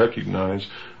decency to recognize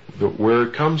where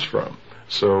it comes from.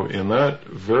 So in that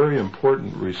very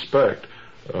important respect,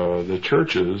 the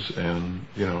churches and,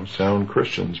 sound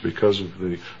Christians, because of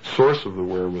the source of the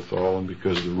wherewithal and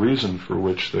because of the reason for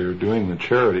which they are doing the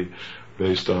charity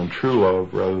based on true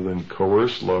love rather than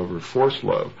coerced love or forced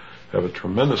love, have a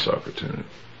tremendous opportunity.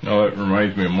 No, that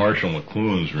reminds me of Marshall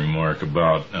McLuhan's remark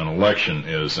about an election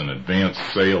is an advanced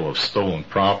sale of stolen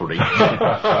property. That's a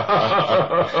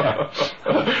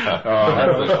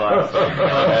classic.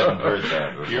 I hadn't heard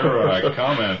that before. Your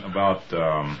comment about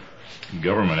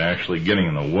government actually getting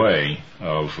in the way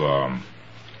of a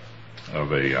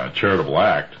charitable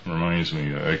act reminds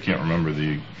me, I can't remember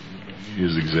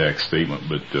his exact statement,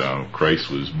 but Christ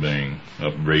was being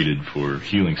upbraided for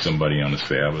healing somebody on the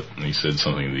Sabbath, and he said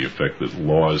something to the effect that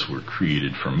laws were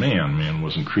created for man. Man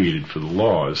wasn't created for the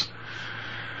laws.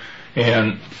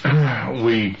 And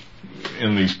we,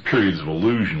 in these periods of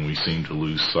illusion, we seem to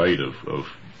lose sight of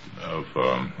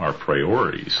our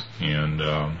priorities. And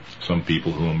some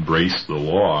people who embrace the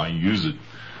law use it,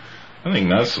 I think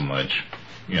not so much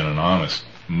in an honest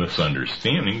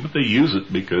misunderstanding, but they use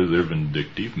it because they're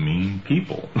vindictive, mean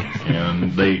people.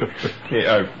 And it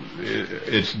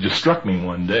just struck me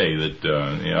one day that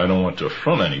I don't want to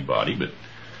affront anybody, but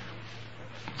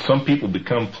some people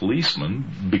become policemen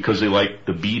because they like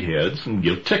to beat heads and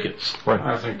give tickets. Right.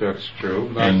 I think that's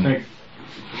true. I think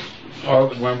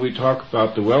when we talk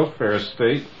about the welfare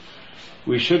state,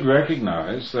 we should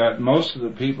recognize that most of the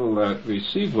people that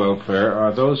receive welfare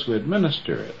are those who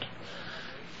administer it.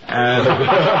 And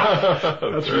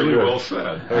that's really well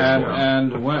said.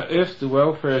 And if the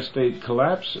welfare state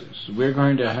collapses, we're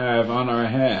going to have on our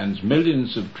hands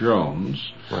millions of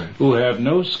drones who have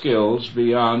no skills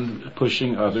beyond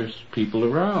pushing other people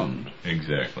around.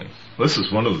 Exactly. This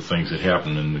is one of the things that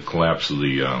happened in the collapse of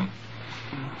the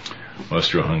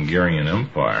Austro-Hungarian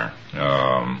Empire.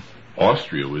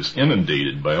 Austria was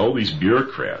inundated by all these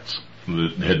bureaucrats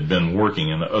that had been working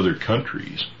in other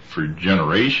countries for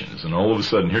generations, and all of a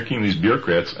sudden here came these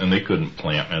bureaucrats, and they couldn't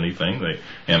plant anything.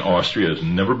 And Austria has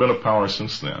never been a power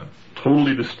since then.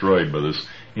 Totally destroyed by this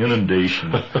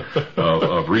inundation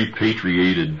of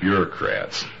repatriated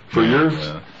bureaucrats. For years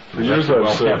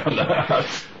I've said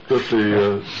But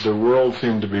the world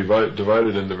seemed to be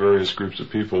divided into various groups of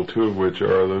people, two of which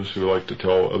are those who like to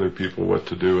tell other people what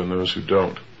to do and those who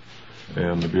don't.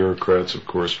 And the bureaucrats, of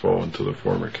course, fall into the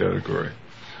former category.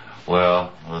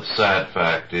 Well, the sad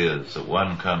fact is that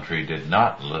one country did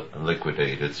not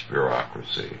liquidate its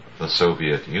bureaucracy, the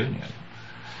Soviet Union.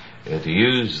 It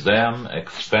used them,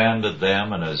 expanded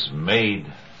them, and has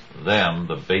made them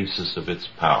the basis of its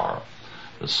power.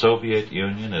 The Soviet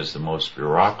Union is the most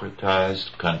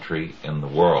bureaucratized country in the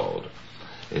world.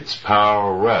 Its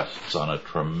power rests on a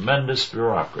tremendous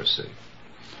bureaucracy.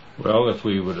 Well, if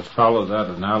we were to follow that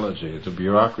analogy, the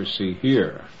bureaucracy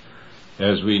here,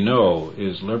 as we know,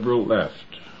 is liberal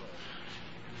left.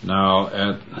 Now,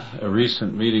 at a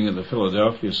recent meeting of the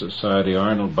Philadelphia Society,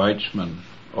 Arnold Beichman,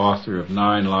 author of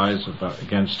 9 Lies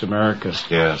Against America,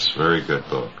 yes, very good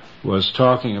book, was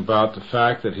talking about the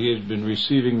fact that he had been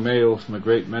receiving mail from a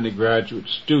great many graduate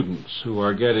students who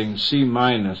are getting C-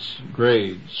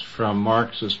 grades from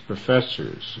Marxist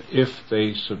professors if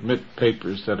they submit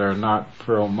papers that are not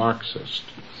pro-Marxist.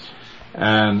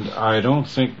 And I don't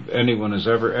think anyone has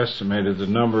ever estimated the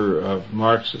number of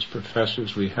Marxist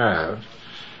professors we have,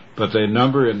 but they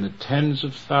number in the tens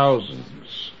of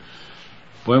thousands.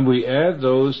 When we add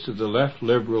those to the left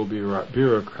liberal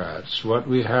bureaucrats, what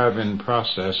we have in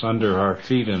process under our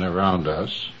feet and around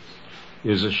us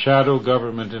is a shadow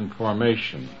government in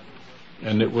formation.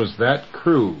 And it was that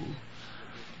crew,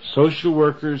 social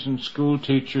workers and school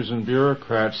teachers and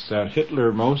bureaucrats, that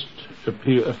Hitler most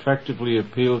effectively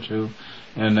appealed to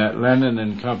and that Lenin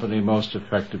and company most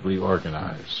effectively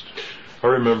organized. I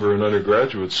remember in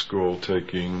undergraduate school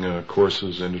taking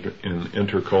courses in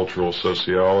intercultural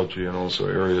sociology and also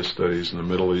area studies in the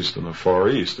Middle East and the Far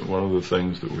East. And one of the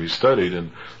things that we studied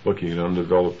in looking at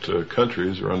undeveloped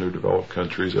countries, or underdeveloped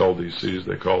countries, LDCs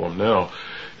they call them now,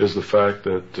 is the fact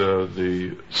that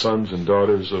the sons and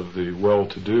daughters of the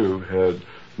well-to-do had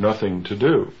nothing to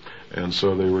do. And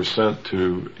so they were sent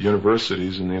to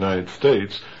universities in the United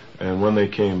States, and when they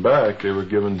came back, they were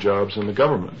given jobs in the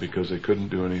government because they couldn't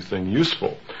do anything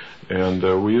useful. And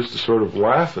we used to sort of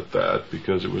laugh at that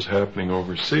because it was happening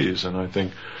overseas. And I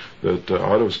think that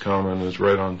Otto's comment is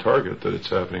right on target, that it's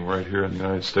happening right here in the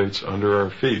United States under our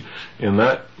feet. In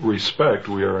that respect,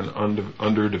 we are an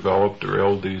underdeveloped, or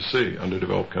LDC,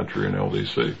 underdeveloped country in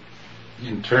LDC.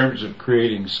 In terms of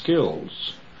creating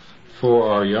skills for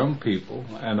our young people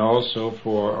and also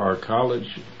for our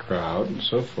college crowd and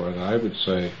so forth, I would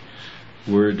say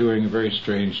we're doing a very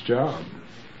strange job.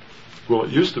 Well,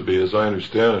 it used to be, as I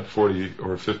understand it, 40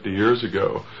 or 50 years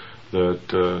ago,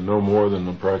 that no more than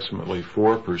approximately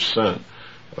 4%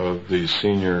 of the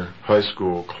senior high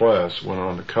school class went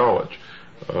on to college.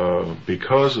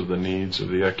 Because of the needs of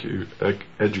the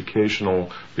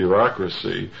educational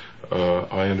bureaucracy,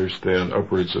 I understand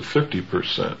upwards of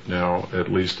 50% now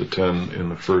at least attend in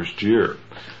the first year.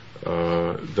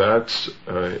 That's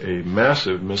a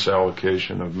massive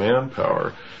misallocation of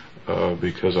manpower,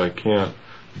 because I can't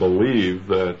believe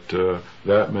that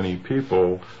that many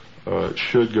people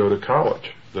should go to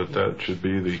college, that should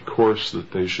be the course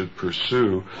that they should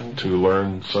pursue to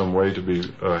learn some way to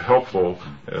be helpful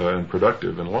and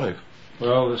productive in life.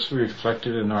 Well, this is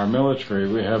reflected in our military.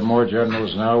 We have more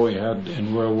generals now we had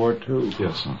in World War II.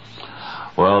 Yes.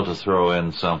 Well, to throw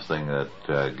in something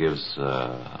that gives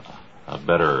a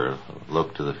better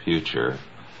look to the future,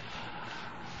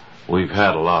 we've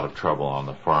had a lot of trouble on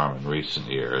the farm in recent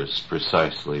years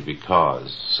precisely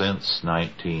because since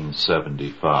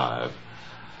 1975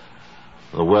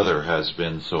 the weather has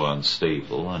been so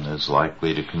unstable and is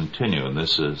likely to continue, and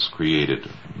this has created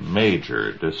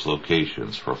major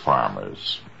dislocations for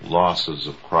farmers, losses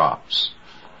of crops,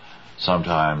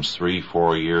 sometimes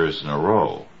 3-4 years in a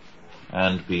row,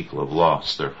 and people have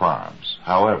lost their farms.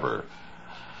 However,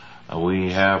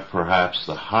 we have perhaps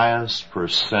the highest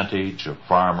percentage of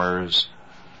farmers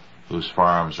whose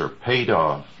farms are paid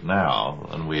off now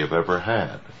than we have ever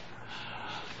had.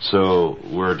 So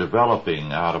we're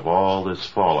developing out of all this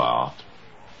fallout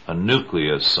a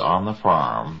nucleus on the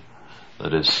farm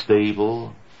that is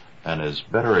stable and is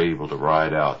better able to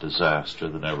ride out disaster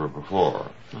than ever before.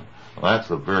 Well,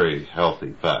 that's a very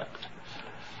healthy fact,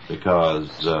 because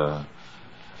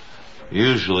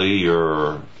usually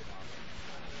your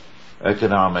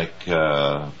economic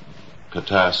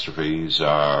catastrophes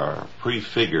are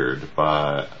prefigured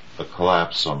by a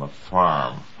collapse on the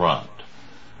farm front.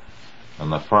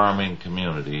 And the farming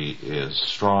community is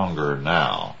stronger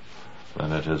now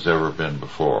than it has ever been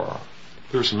before.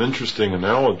 There's some interesting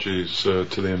analogies to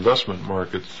the investment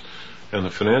markets and the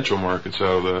financial markets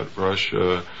out of that, Rush.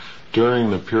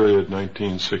 During the period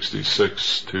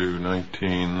 1966 to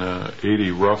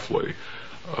 1980, roughly,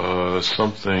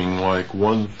 something like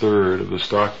 1/3 of the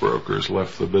stockbrokers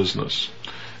left the business.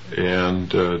 And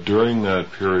during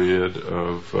that period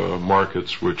of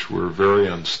markets which were very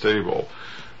unstable,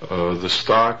 the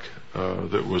stock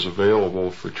that was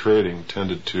available for trading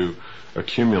tended to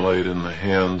accumulate in the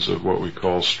hands of what we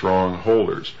call strong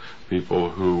holders, people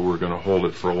who were going to hold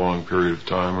it for a long period of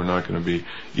time, were not going to be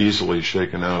easily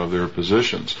shaken out of their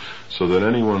positions. So that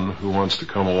anyone who wants to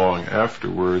come along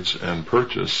afterwards and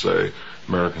purchase, say,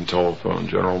 American Telephone,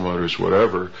 General Motors,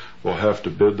 whatever, will have to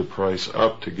bid the price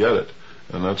up to get it.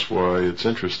 And that's why it's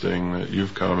interesting that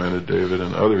you've commented, David,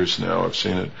 and others now have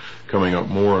seen it coming up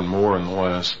more and more in the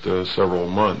last several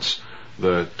months,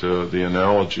 that the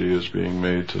analogy is being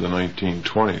made to the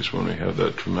 1920s when we had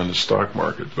that tremendous stock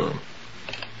market boom.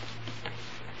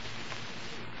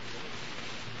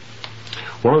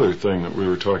 One other thing that we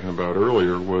were talking about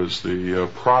earlier was the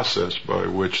process by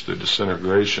which the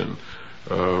disintegration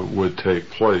would take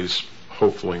place,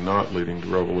 hopefully not leading to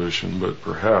revolution, but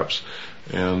perhaps.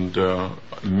 And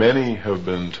many have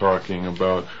been talking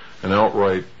about an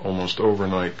outright, almost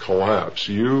overnight collapse.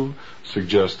 You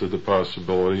suggested the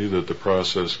possibility that the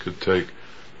process could take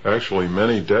actually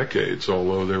many decades,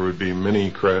 although there would be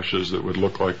many crashes that would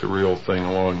look like the real thing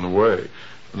along the way.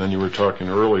 And then you were talking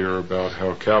earlier about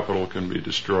how capital can be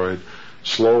destroyed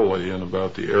slowly, and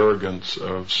about the arrogance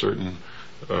of certain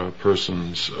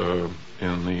persons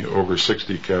in the over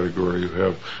 60 category who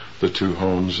have the two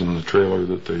homes and the trailer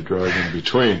that they drive in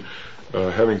between.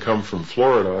 Having come from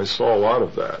Florida, I saw a lot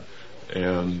of that.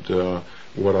 And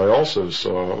what I also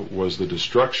saw was the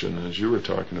destruction, as you were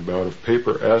talking about, of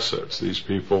paper assets. These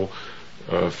people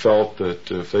felt that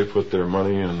if they put their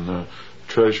money in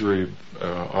Treasury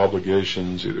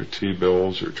obligations, either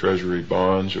T-bills or Treasury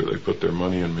bonds, or they put their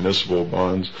money in municipal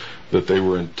bonds, that they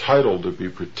were entitled to be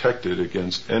protected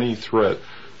against any threat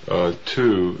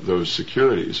to those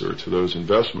securities or to those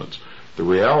investments. The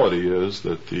reality is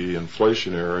that the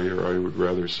inflationary, or I would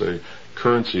rather say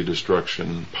currency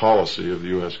destruction policy of the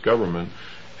U.S. government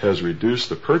has reduced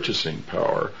the purchasing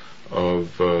power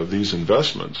of these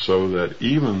investments, so that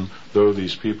even though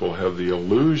these people have the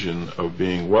illusion of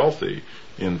being wealthy,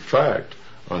 in fact,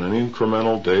 on an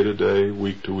incremental, day-to-day,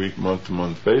 week-to-week,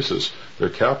 month-to-month basis, their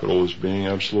capital is being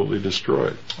absolutely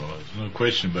destroyed. Well, there's no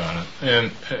question about it.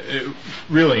 And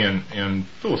really, in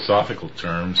philosophical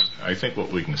terms, I think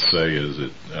what we can say is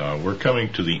that we're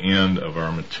coming to the end of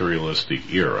our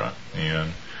materialistic era.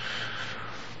 And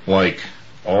like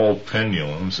all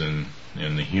pendulums in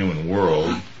the human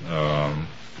world,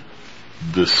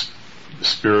 this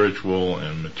spiritual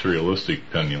and materialistic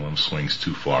pendulum swings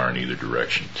too far in either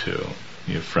direction, too.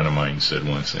 A friend of mine said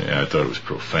once, and I thought it was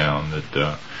profound,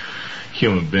 that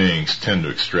human beings tend to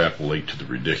extrapolate to the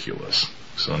ridiculous.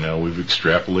 So now we've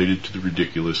extrapolated to the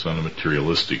ridiculous on a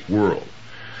materialistic world.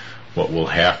 What will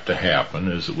have to happen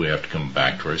is that we have to come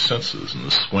back to our senses, and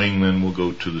the swing then will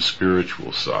go to the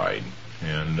spiritual side.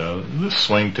 And this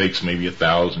swing takes maybe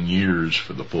 1,000 years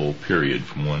for the full period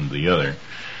from one to the other.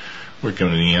 We're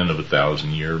coming to the end of a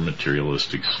 1,000-year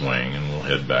materialistic swing, and we'll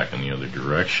head back in the other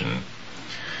direction.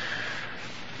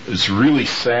 It's really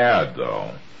sad,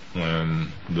 though,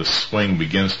 when the swing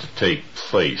begins to take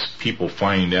place. People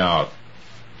find out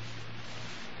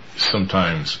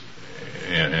sometimes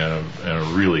in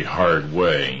a really hard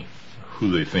way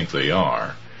who they think they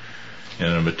are. In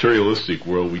a materialistic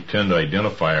world, we tend to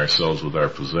identify ourselves with our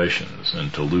possessions,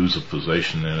 and to lose a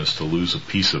possession then is to lose a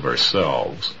piece of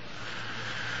ourselves.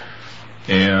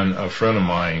 And a friend of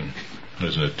mine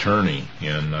is an attorney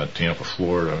in Tampa,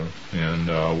 Florida, and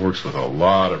works with a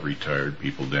lot of retired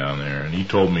people down there. And he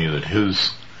told me that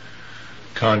his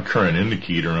concurrent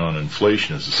indicator on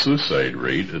inflation is the suicide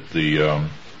rate at the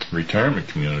retirement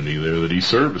community there that he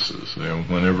services.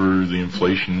 Whenever the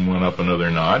inflation went up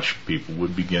another notch, people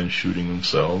would begin shooting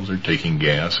themselves or taking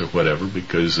gas or whatever,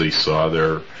 because they saw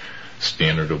their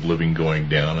standard of living going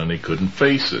down and they couldn't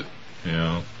face it.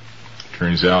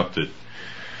 Turns out that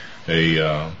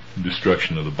a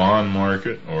destruction of the bond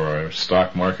market or a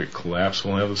stock market collapse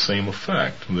will have the same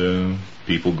effect. The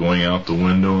people going out the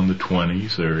window in the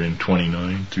 20s, or in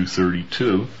 29 through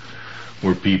 32,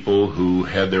 were people who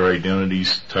had their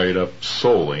identities tied up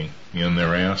solely in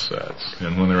their assets.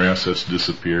 And when their assets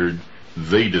disappeared,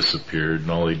 they disappeared,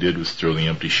 and all they did was throw the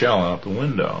empty shell out the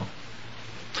window.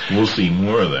 We'll see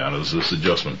more of that as this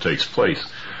adjustment takes place.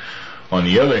 On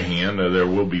the other hand, there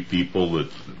will be people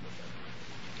that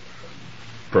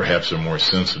perhaps are more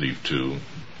sensitive to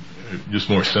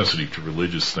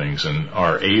religious things, and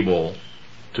are able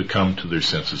to come to their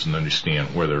senses and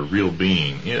understand where their real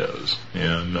being is.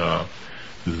 And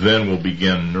then we'll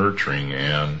begin nurturing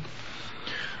and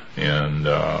and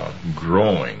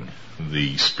growing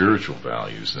the spiritual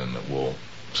values then that will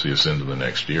see us into the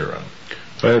next era.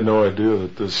 I had no idea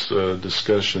that this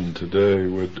discussion today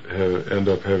would end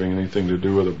up having anything to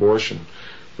do with abortion.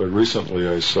 But recently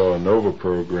I saw a NOVA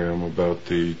program about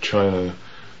the China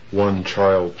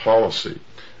one-child policy.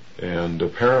 And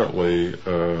apparently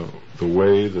the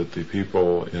way that the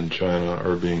people in China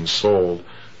are being sold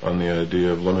on the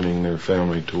idea of limiting their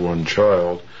family to one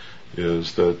child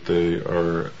is that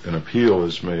an appeal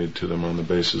is made to them on the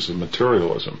basis of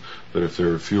materialism, that if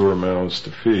there are fewer mouths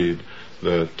to feed,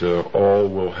 that all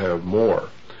will have more.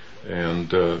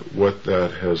 And what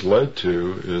that has led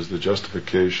to is the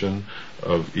justification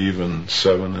of even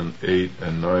 7 and 8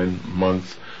 and 9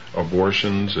 month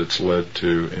abortions. It's led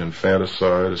to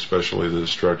infanticide, especially the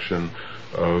destruction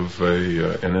of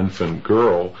an infant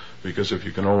girl, because if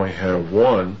you can only have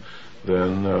one,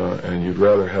 then and you'd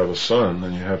rather have a son,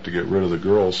 then you have to get rid of the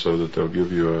girl so that they'll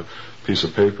give you a piece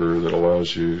of paper that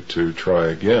allows you to try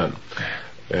again.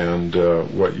 And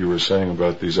what you were saying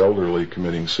about these elderly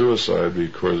committing suicide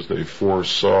because they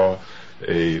foresaw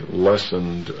a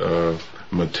lessened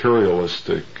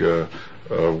materialistic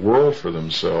world for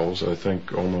themselves, I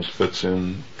think almost fits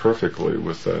in perfectly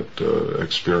with that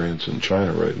experience in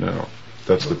China right now.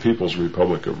 That's the People's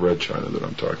Republic of Red China that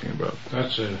I'm talking about.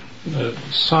 That's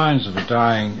signs of a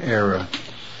dying era.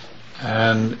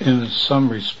 And in some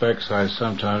respects, I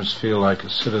sometimes feel like a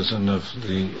citizen of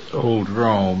the old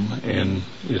Rome in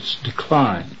its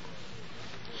decline.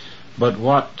 But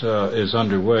what is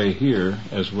underway here,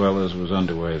 as well as was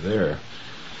underway there,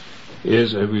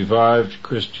 is a revived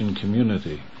Christian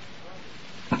community.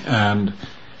 And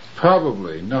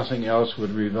probably nothing else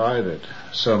would revive it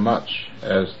so much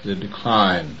as the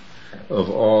decline of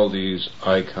all these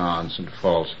icons and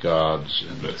false gods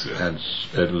and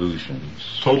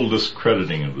illusions. Total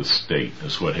discrediting of the state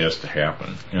is what has to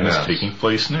happen, and it's taking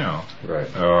place now. Right.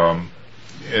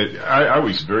 I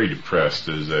was very depressed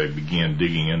as I began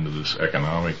digging into this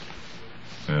economic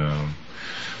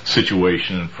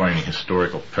situation and finding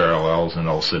historical parallels, and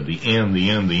all said the end.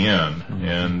 Mm-hmm.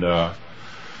 And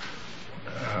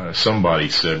somebody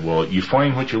said, well, you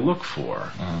find what you look for.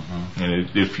 Mm-hmm. And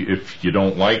if you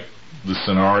don't like the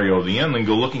scenario of the end, then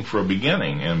go looking for a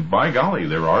beginning. And by golly,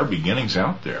 there are beginnings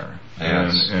out there.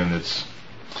 Yes. And it's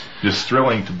just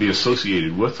thrilling to be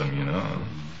associated with them, you know.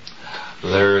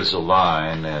 There's a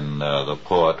line in the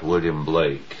poet William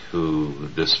Blake, who,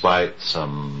 despite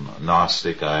some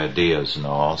Gnostic ideas and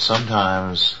all,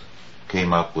 sometimes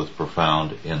came up with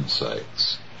profound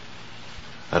insights.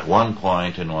 At one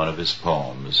point in one of his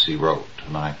poems, he wrote,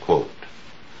 and I quote,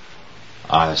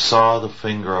 "I saw the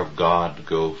finger of God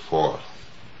go forth,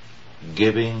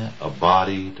 giving a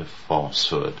body to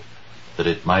falsehood, that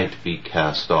it might be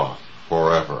cast off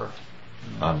forever,"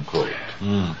 unquote.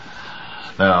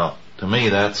 Now, to me,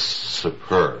 that's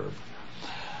superb.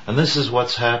 And this is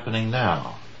what's happening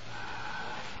now.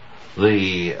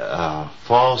 The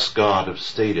false god of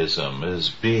statism is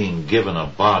being given a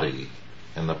body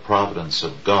in the providence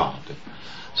of God,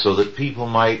 so that people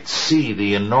might see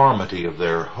the enormity of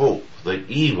their hope, the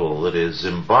evil that is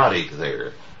embodied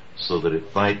there, so that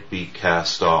it might be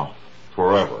cast off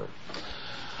forever.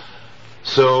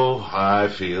 So I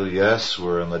feel, yes,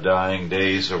 we're in the dying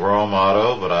days of Rome,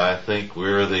 Otto, but I think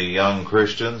we're the young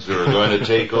Christians who are going to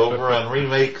take over and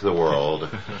remake the world,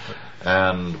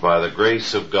 and by the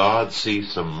grace of God see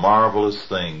some marvelous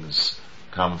things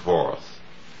come forth.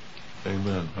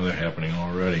 Amen. Well, they're happening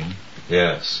already.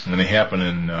 Yes. And they happen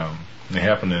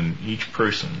in each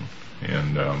person,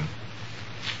 and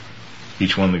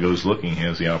each one that goes looking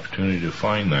has the opportunity to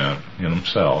find that in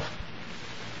himself.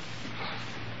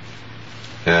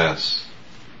 Yes.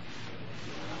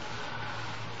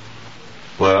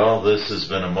 Well, this has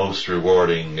been a most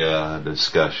rewarding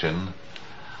discussion,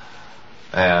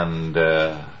 and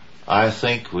I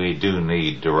think we do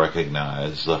need to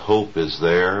recognize the hope is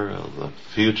there, the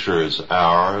future is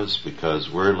ours, because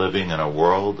we're living in a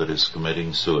world that is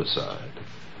committing suicide.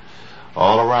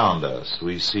 All around us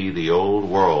we see the old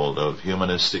world of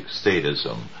humanistic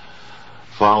statism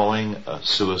following a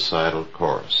suicidal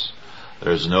course.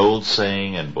 There's an old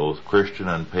saying in both Christian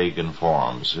and pagan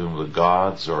forms, whom the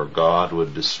gods or God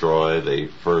would destroy, they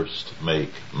first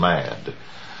make mad.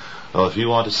 Well, if you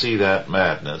want to see that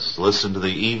madness, listen to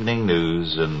the evening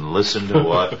news and listen to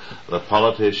what the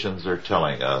politicians are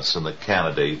telling us, and the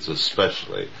candidates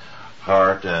especially,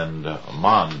 Hart and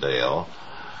Mondale,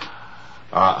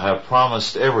 have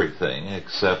promised everything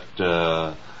except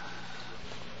 12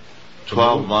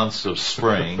 months of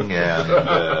spring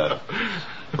and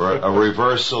a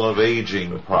reversal of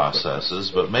aging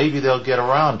processes, but maybe they'll get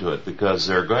around to it because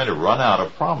they're going to run out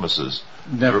of promises.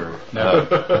 Never.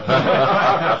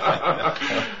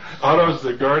 Otto's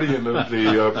the guardian of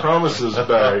the promises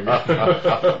bag.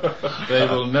 They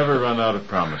will never run out of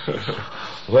promises.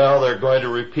 Well, they're going to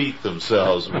repeat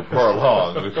themselves before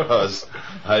long because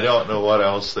I don't know what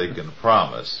else they can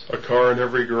promise. A car in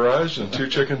every garage and 2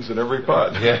 chickens in every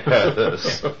pot. Yes.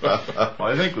 Well,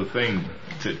 I think the thing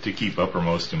to keep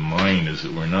uppermost in mind is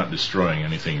that we're not destroying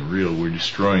anything real. We're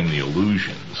destroying the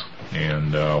illusions.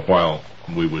 And while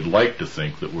we would like to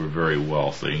think that we're very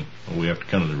wealthy, we have to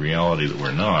come to the reality that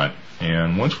we're not.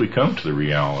 And once we come to the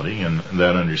reality and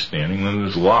that understanding, then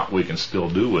there's a lot we can still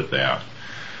do with that.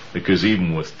 Because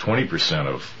even with 20%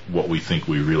 of what we think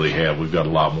we really have, we've got a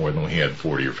lot more than we had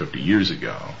 40 or 50 years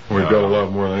ago. We've got a lot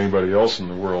more than anybody else in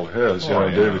the world has.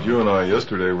 David, you and I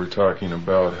yesterday were talking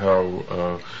about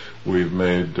how we've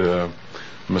made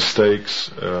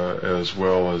mistakes as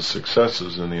well as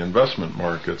successes in the investment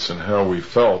markets and how we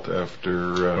felt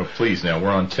after... Oh, please now, we're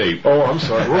on tape. Oh, I'm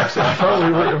sorry. Whoops, I thought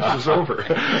it was over.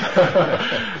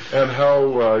 And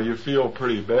how you feel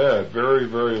pretty bad, very,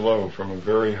 very low, from a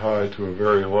very high to a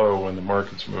very low when the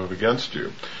markets move against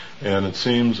you. And it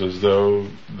seems as though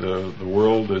the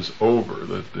world is over,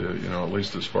 that at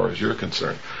least as far as you're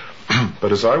concerned.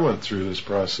 But as I went through this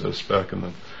process back in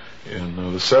the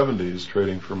 70s,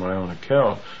 trading for my own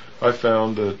account, I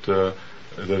found that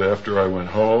after I went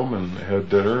home and had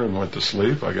dinner and went to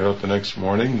sleep, I got up the next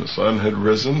morning, the sun had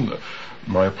risen,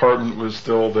 my apartment was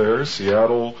still there,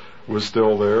 Seattle was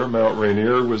still there, Mount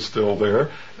Rainier was still there,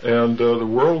 and the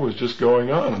world was just going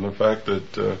on. And the fact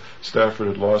that Stafford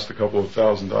had lost a couple of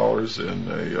 $1,000s in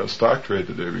a stock trade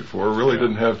the day before really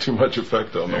didn't have too much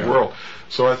effect on the world.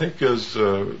 So I think as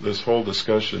this whole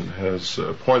discussion has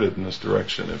pointed in this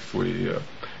direction, if we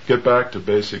get back to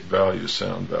basic values,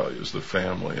 sound values, the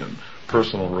family and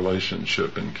personal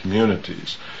relationship and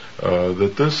communities,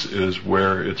 that this is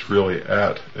where it's really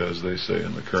at, as they say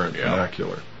in the current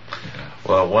vernacular.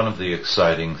 Well, one of the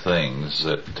exciting things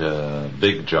that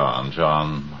Big John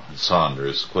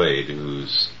Saunders Quaid,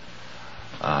 who's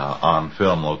on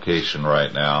film location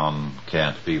right now and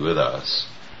can't be with us,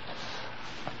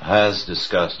 has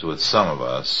discussed with some of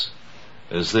us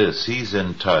is this. He's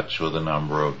in touch with a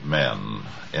number of men,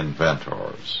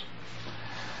 inventors.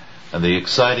 And the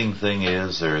exciting thing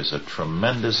is there is a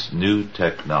tremendous new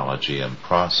technology and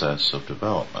process of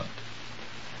development.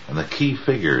 And the key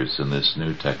figures in this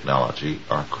new technology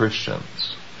are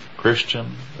Christians,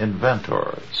 Christian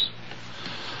inventors.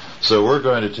 So we're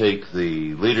going to take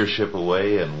the leadership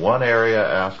away in one area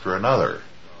after another,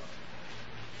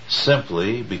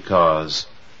 simply because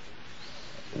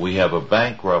we have a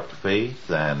bankrupt faith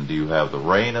and you have the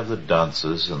reign of the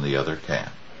dunces in the other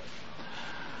camp.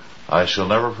 I shall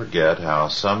never forget how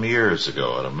some years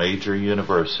ago at a major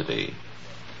university,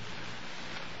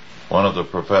 one of the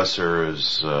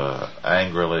professors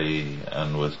angrily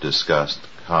and with disgust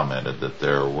commented that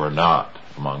there were not,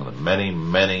 among the many,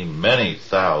 many, many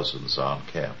thousands on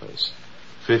campus,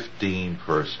 15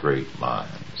 first-rate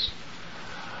minds.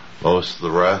 Most of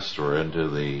the rest were into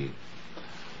the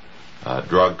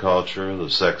drug culture, the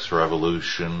sex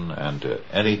revolution, and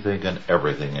anything and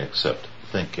everything except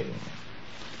thinking.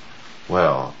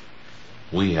 Well,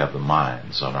 we have the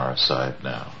minds on our side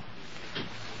now.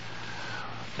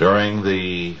 During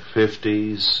the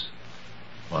 50s,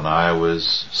 when I was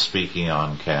speaking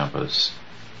on campus,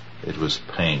 it was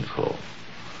painful.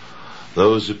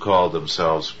 Those who called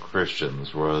themselves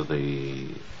Christians were the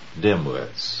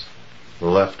dimwits, the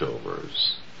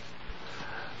leftovers,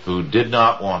 who did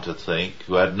not want to think,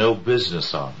 who had no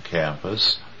business on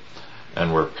campus,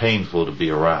 and were painful to be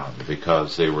around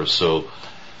because they were so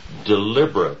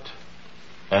deliberate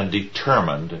and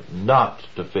determined not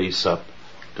to face up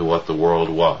to what the world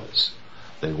was.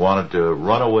 They wanted to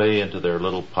run away into their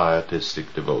little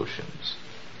pietistic devotions.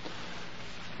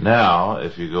 Now,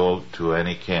 if you go to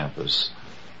any campus,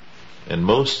 in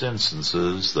most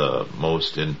instances, the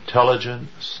most intelligent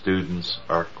students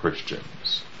are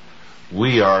Christians.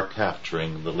 We are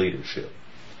capturing the leadership,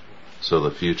 so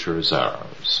the future is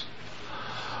ours.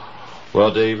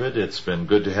 Well, David, it's been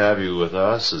good to have you with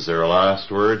us. Is there a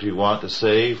last word you want to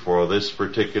say for this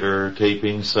particular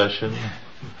taping session?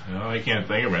 No, I can't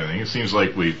think of anything. It seems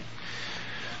like we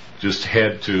just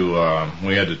had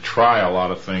to try a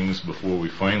lot of things before we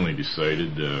finally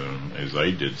decided, as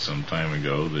I did some time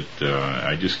ago, that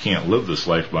I just can't live this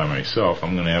life by myself.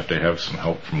 I'm going to have some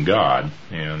help from God.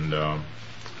 And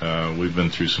we've been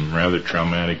through some rather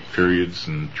traumatic periods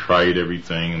and tried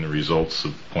everything, and the results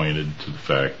have pointed to the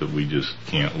fact that we just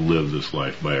can't live this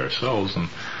life by ourselves. And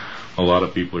a lot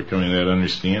of people are coming to that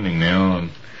understanding now,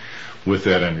 and with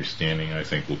that understanding, I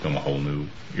think will come a whole new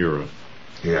era.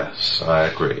 Yes, I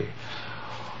agree.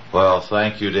 Well,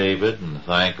 thank you, David, and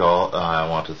I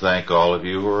want to thank all of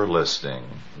you who are listening.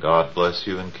 God bless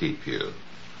you and keep you.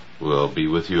 We'll be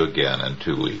with you again in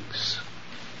 2 weeks.